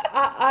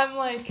 I'm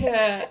like...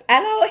 And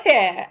our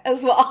hair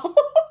as well.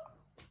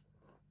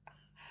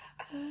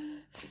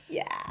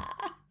 Yeah.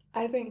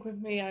 I think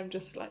with me, I'm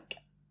just like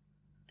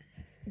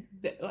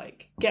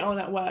get on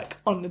at work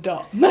on the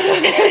dot.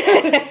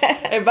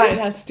 If I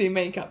had to do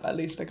makeup, at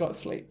least I got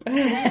sleep.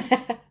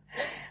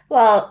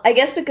 Well, I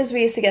guess because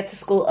we used to get to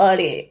school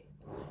early,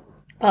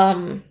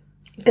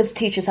 because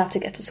teachers have to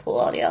get to school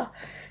earlier,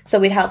 so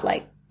we'd have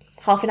like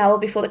half an hour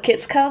before the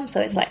kids come.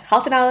 So it's like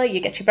half an hour, you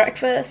get your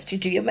breakfast, you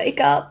do your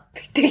makeup,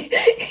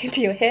 you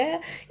do your hair,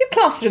 your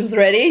classroom's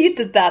ready. You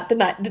did that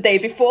the day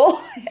before.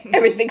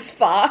 Everything's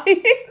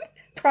fine.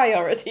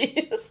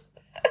 Priorities.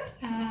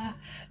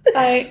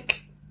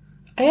 Like,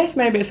 I guess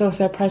maybe it's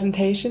also a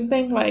presentation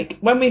thing. Like,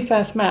 when we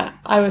first met,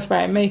 I was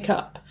wearing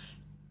makeup.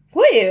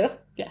 Were you?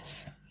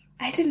 Yes.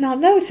 I did not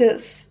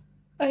notice.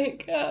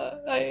 Like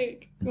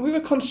we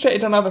were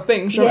concentrated on other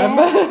things,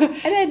 remember? And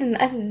I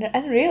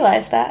didn't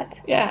realise that.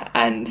 Yeah,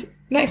 and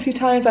next few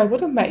times I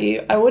would have met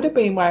you, I would have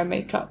been wearing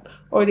makeup,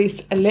 or at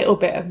least a little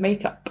bit of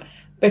makeup,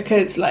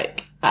 because,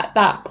 like, at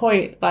that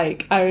point,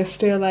 like, I was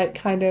still, like,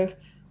 kind of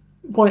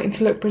wanting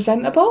to look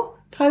presentable,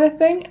 kind of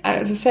thing. And it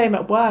was the same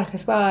at work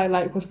as well. I,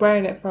 like, was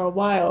wearing it for a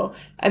while,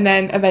 and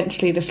then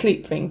eventually the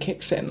sleep thing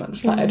kicks in. I'm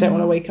just like, I don't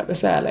want to wake up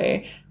this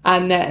early.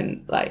 And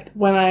then, like,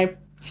 when I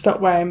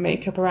stopped wearing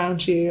makeup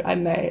around you,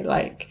 and they,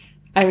 like,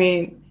 I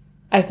mean,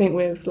 I think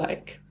with,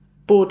 like,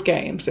 board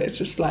games, it's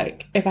just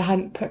like, if I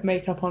hadn't put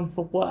makeup on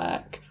for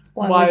work,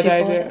 why would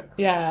I do it?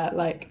 Yeah,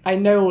 like, I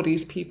know all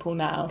these people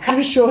now.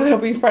 I'm sure they'll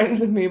be friends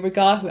with me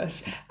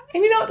regardless.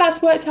 And you know what?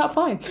 That's worked out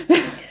fine.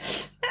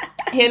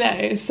 You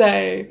know,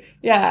 so,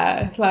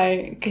 yeah,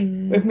 like,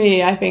 with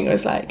me, I think it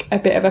was, like, a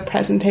bit of a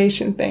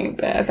presentation thing,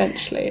 but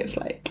eventually it's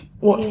like,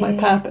 what's my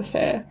purpose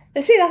here?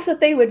 You see, that's the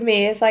thing with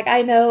me. It's like,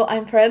 I know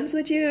I'm friends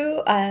with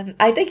you, and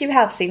I think you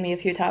have seen me a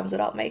few times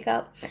without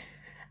makeup.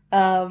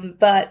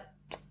 But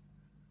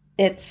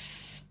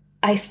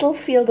I still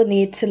feel the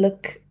need to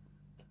look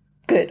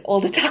good all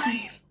the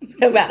time,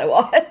 no matter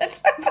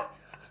what.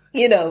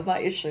 You know my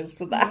issues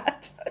with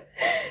that.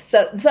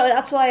 So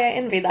that's why I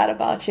envy that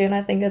about you, and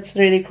I think it's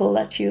really cool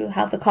that you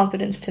have the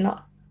confidence to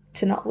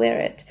not wear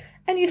it,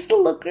 and you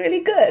still look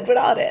really good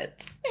without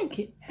it. Thank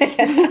you.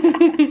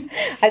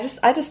 I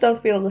just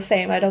don't feel the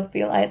same. I don't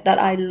feel that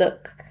I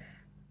look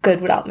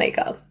good without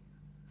makeup.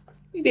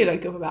 You do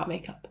look good without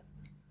makeup.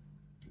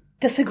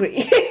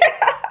 Disagree.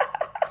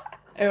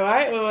 All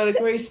right, well, we'll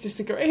agree to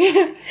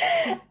disagree.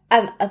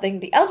 And I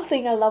think the other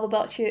thing I love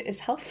about you is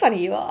how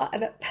funny you are.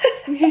 And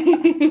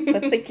I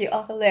think you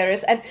are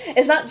hilarious. And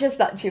it's not just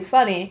that you're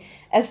funny,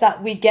 it's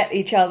that we get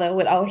each other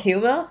with our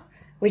humor.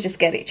 We just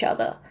get each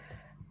other.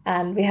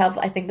 And we have,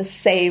 I think, the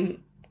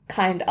same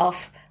kind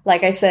of,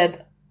 like I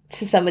said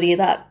to somebody,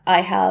 that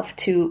I have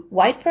 2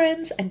 white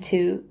friends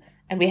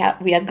and we are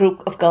a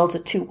group of girls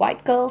with 2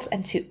 white girls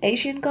and 2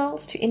 Asian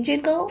girls, 2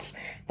 Indian girls,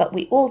 but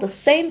we all the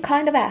same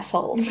kind of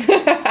assholes.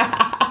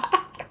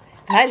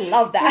 I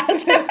love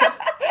that.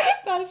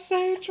 That's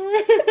so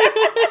true.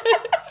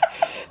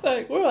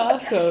 Like, we're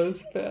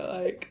assholes, but,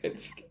 like,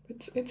 it's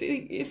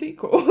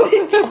equal.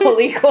 It's all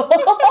equal.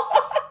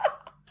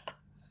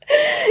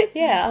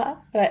 Yeah,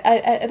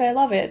 and I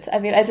love it. I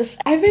mean, I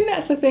think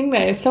that's the thing, though.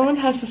 If someone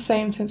has the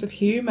same sense of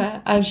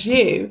humour as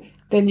you,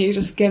 then you're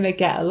just gonna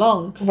get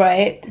along,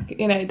 right?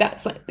 You know,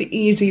 that's like the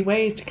easy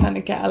way to kind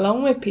of get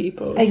along with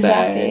people.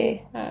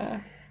 Exactly. So,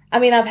 I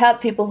mean, I've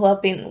had people who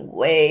have been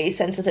way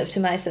sensitive to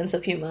my sense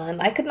of humor,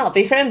 and I could not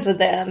be friends with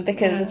them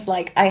because it's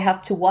like I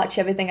have to watch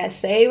everything I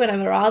say when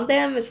I'm around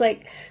them. It's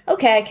like,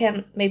 okay, I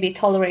can maybe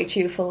tolerate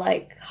you for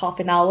like half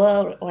an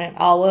hour or an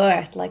hour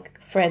at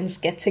like friends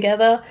get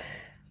together,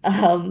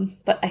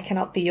 but I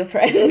cannot be your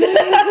friend.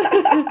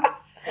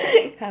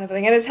 Kind of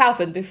thing. And it's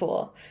happened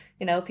before.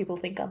 You know, people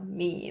think I'm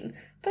mean,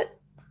 but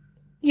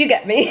you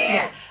get me.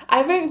 Yeah.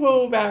 I think we're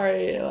all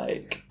very,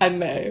 like, I don't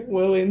know,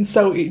 we'll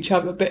insult each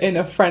other, but in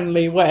a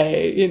friendly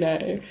way, you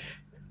know.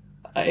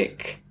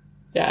 Like,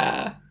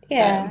 yeah.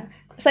 Yeah.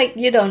 It's like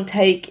you don't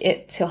take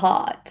it to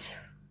heart,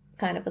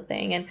 kind of a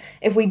thing. And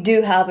if we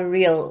do have a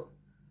real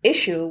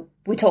issue,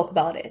 we talk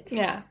about it.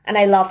 Yeah. And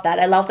I love that.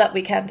 I love that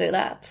we can do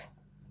that.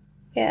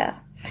 Yeah.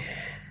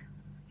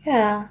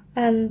 Yeah.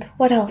 And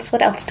what else?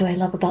 What else do I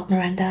love about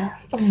Miranda?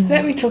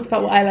 Let me talk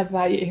about what I love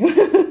about you.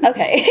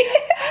 Okay.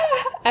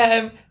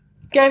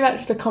 Going back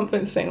to the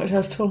confidence thing, which I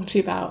was talking to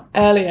you about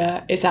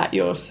earlier, is that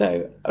you're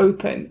so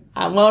open.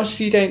 And whilst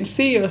you don't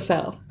see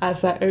yourself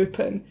as that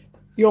open,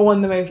 you're one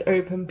of the most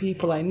open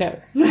people I know.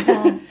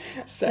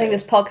 So, I think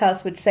this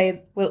podcast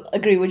will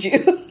agree with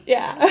you.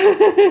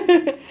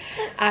 Yeah.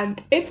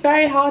 And it's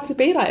very hard to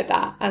be like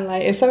that. And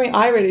like it's something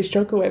I really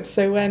struggle with.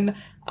 So when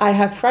I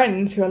have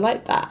friends who are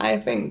like that, I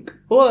think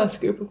all this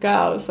group of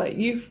girls, like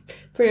you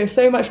three are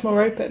so much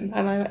more open,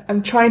 and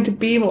I'm trying to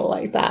be more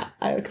like that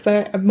because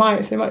I admire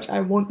it so much. I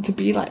want to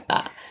be like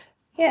that.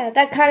 Yeah,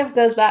 that kind of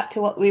goes back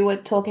to what we were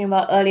talking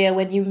about earlier.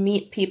 When you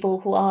meet people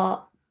who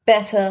are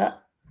better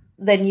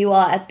than you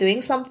are at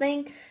doing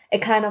something,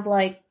 it kind of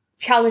like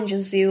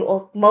challenges you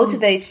or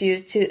motivates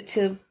you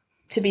to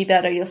be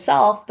better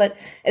yourself. But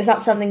it's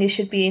not something you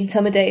should be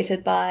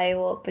intimidated by,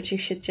 but you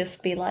should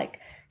just be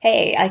like,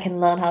 hey, I can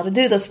learn how to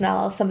do this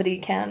now. Somebody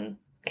can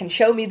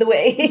show me the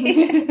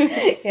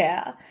way.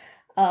 Yeah.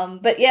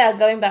 But yeah,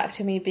 going back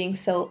to me being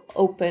so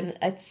open,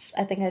 I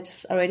think I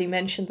just already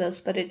mentioned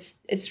this, but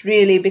it's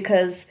really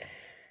because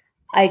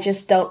I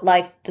just don't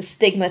like the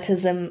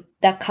stigmatism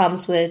that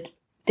comes with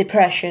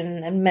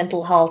depression and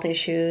mental health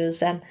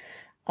issues and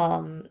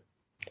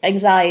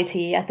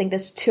anxiety. I think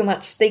there's too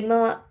much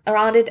stigma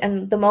around it,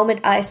 and the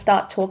moment I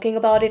start talking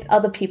about it,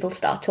 other people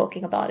start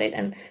talking about it,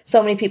 and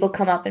so many people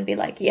come up and be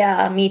like,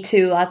 yeah, me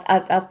too,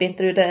 I've been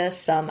through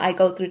this, I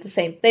go through the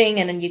same thing,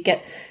 and then you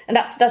get, and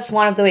that's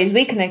one of the ways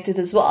we connected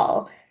as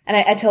well. And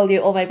I told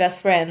you all my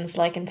best friends,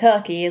 like in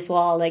Turkey as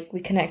well, like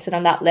we connected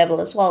on that level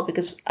as well,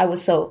 because I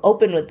was so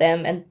open with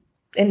them, and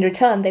in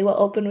return they were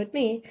open with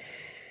me.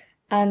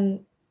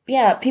 And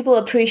yeah, people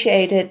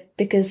appreciate it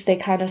because they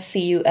kind of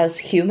see you as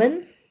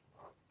human.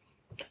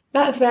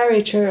 That's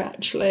very true,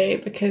 actually,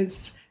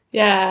 because,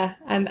 yeah,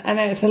 and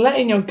it's a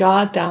letting your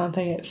guard down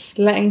thing. It's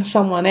letting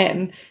someone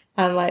in,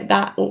 and, like,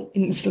 that will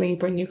instantly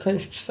bring you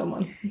closer to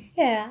someone.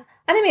 Yeah.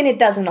 And I mean, it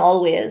doesn't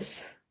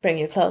always bring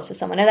you close to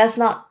someone. And that's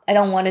not, I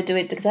don't want to do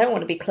it because I don't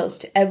want to be close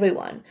to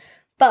everyone.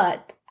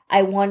 But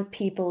I want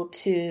people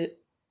to,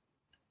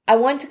 I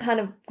want to kind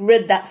of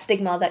rid that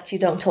stigma that you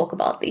don't talk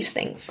about these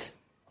things.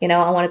 You know,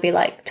 I want to be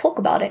like, talk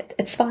about it.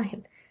 It's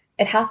fine.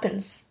 It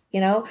happens. You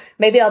know,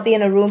 maybe I'll be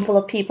in a room full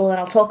of people and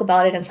I'll talk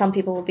about it, and some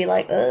people will be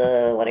like,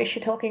 what is she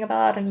talking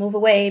about, and move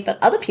away.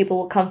 But other people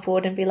will come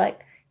forward and be like,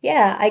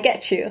 yeah, I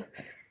get you.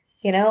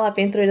 You know, I've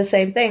been through the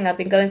same thing. I've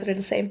been going through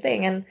the same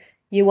thing. And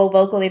you were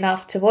vocal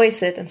enough to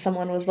voice it, and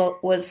someone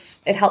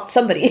it helped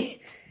somebody.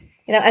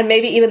 You know, and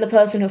maybe even the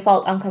person who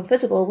felt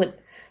uncomfortable would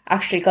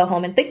actually go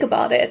home and think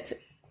about it.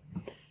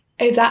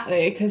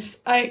 Exactly, because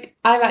like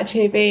I've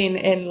actually been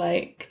in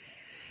like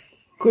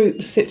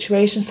group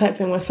situations type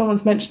thing where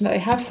someone's mentioned that they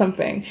have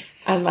something,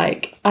 and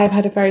like I've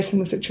had a very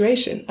similar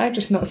situation. I've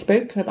just not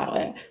spoken about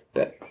it,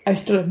 but I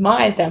still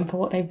admired them for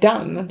what they've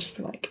done. I'm just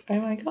like,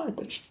 oh my god,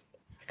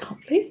 I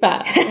can't believe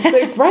that. It's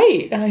so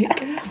great.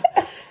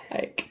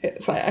 Like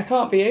it's like I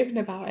can't be open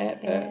about it,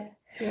 but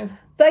yeah.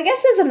 But I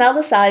guess there's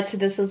another side to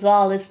this as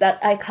well, is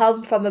that I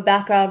come from a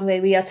background where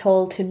we are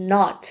told to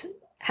not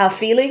have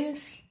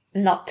feelings,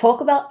 not talk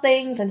about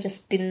things, and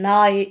just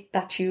deny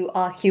that you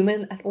are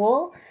human at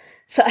all.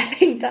 So I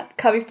think that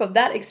coming from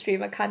that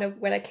extreme,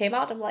 when I came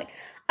out, I'm like,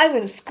 I'm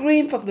going to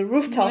scream from the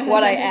rooftop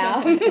what I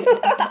am.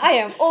 I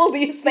am all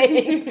these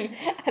things,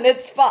 and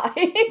it's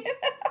fine.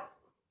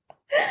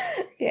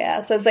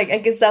 Yeah, so it's like, I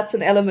guess that's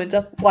an element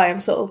of why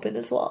I'm so open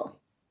as well.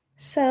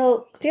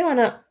 So do you want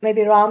to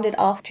maybe round it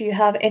off? Do you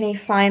have any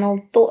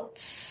final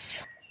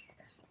thoughts?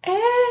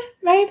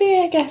 Maybe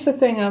I guess the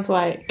thing of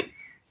like,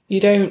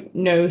 you don't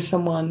know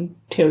someone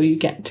till you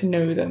get to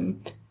know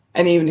them.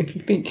 And even if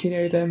you think you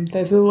know them,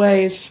 there's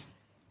always...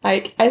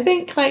 Like, I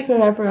think, like,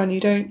 with everyone, you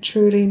don't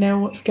truly know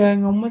what's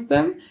going on with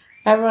them.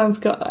 Everyone's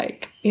got,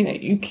 like, you know,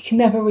 you can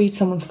never read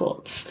someone's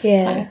thoughts.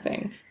 Yeah. Kind of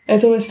thing.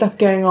 There's always stuff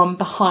going on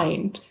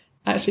behind.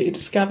 Actually, you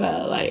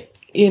discover, like,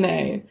 you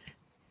know,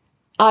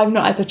 I've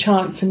not had the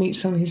chance to meet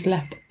someone who's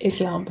left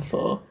Islam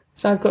before.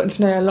 So I've gotten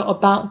to know a lot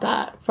about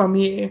that from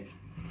you.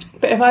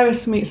 But if I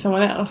was to meet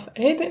someone else,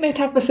 I don't think they'd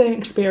have the same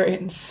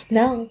experience.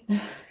 No.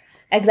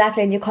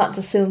 Exactly, and you can't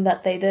assume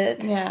that they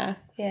did. Yeah.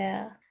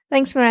 Yeah.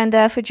 Thanks,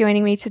 Miranda, for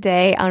joining me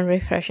today on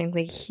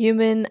Refreshingly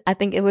Human. I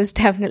think it was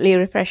definitely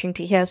refreshing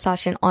to hear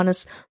such an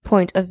honest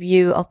point of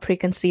view of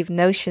preconceived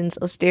notions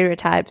or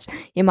stereotypes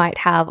you might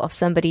have of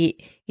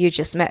somebody you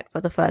just met for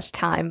the first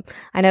time.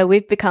 I know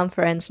we've become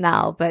friends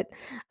now, but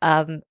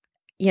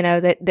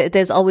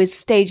there's always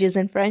stages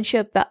in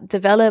friendship that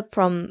develop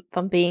from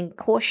being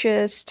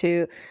cautious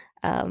to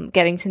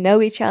getting to know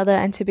each other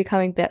and to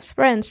becoming best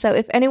friends. So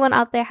if anyone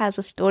out there has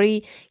a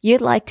story you'd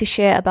like to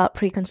share about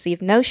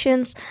preconceived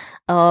notions,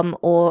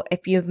 or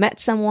if you've met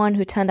someone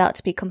who turned out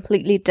to be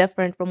completely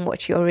different from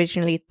what you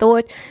originally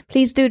thought,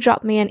 please do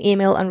drop me an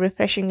email on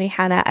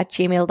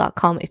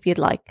refreshinglyhannah@gmail.com if you'd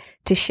like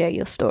to share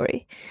your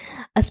story.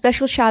 A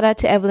special shout out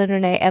to Evelyn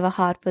Renee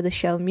Everhart for the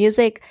show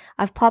music.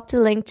 I've popped a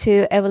link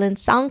to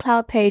Evelyn's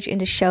SoundCloud page in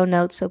the show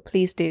notes, so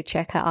please do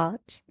check her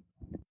out.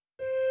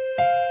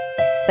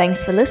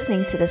 Thanks for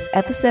listening to this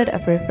episode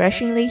of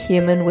Refreshingly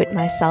Human with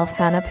myself,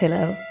 Hannah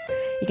Pillow.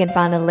 You can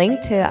find a link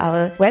to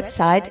our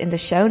website in the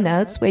show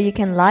notes where you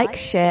can like,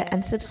 share,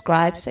 and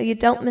subscribe so you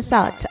don't miss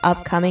out to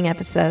upcoming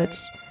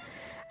episodes.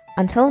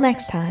 Until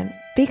next time,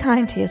 be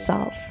kind to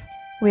yourself.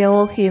 We're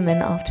all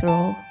human after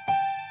all.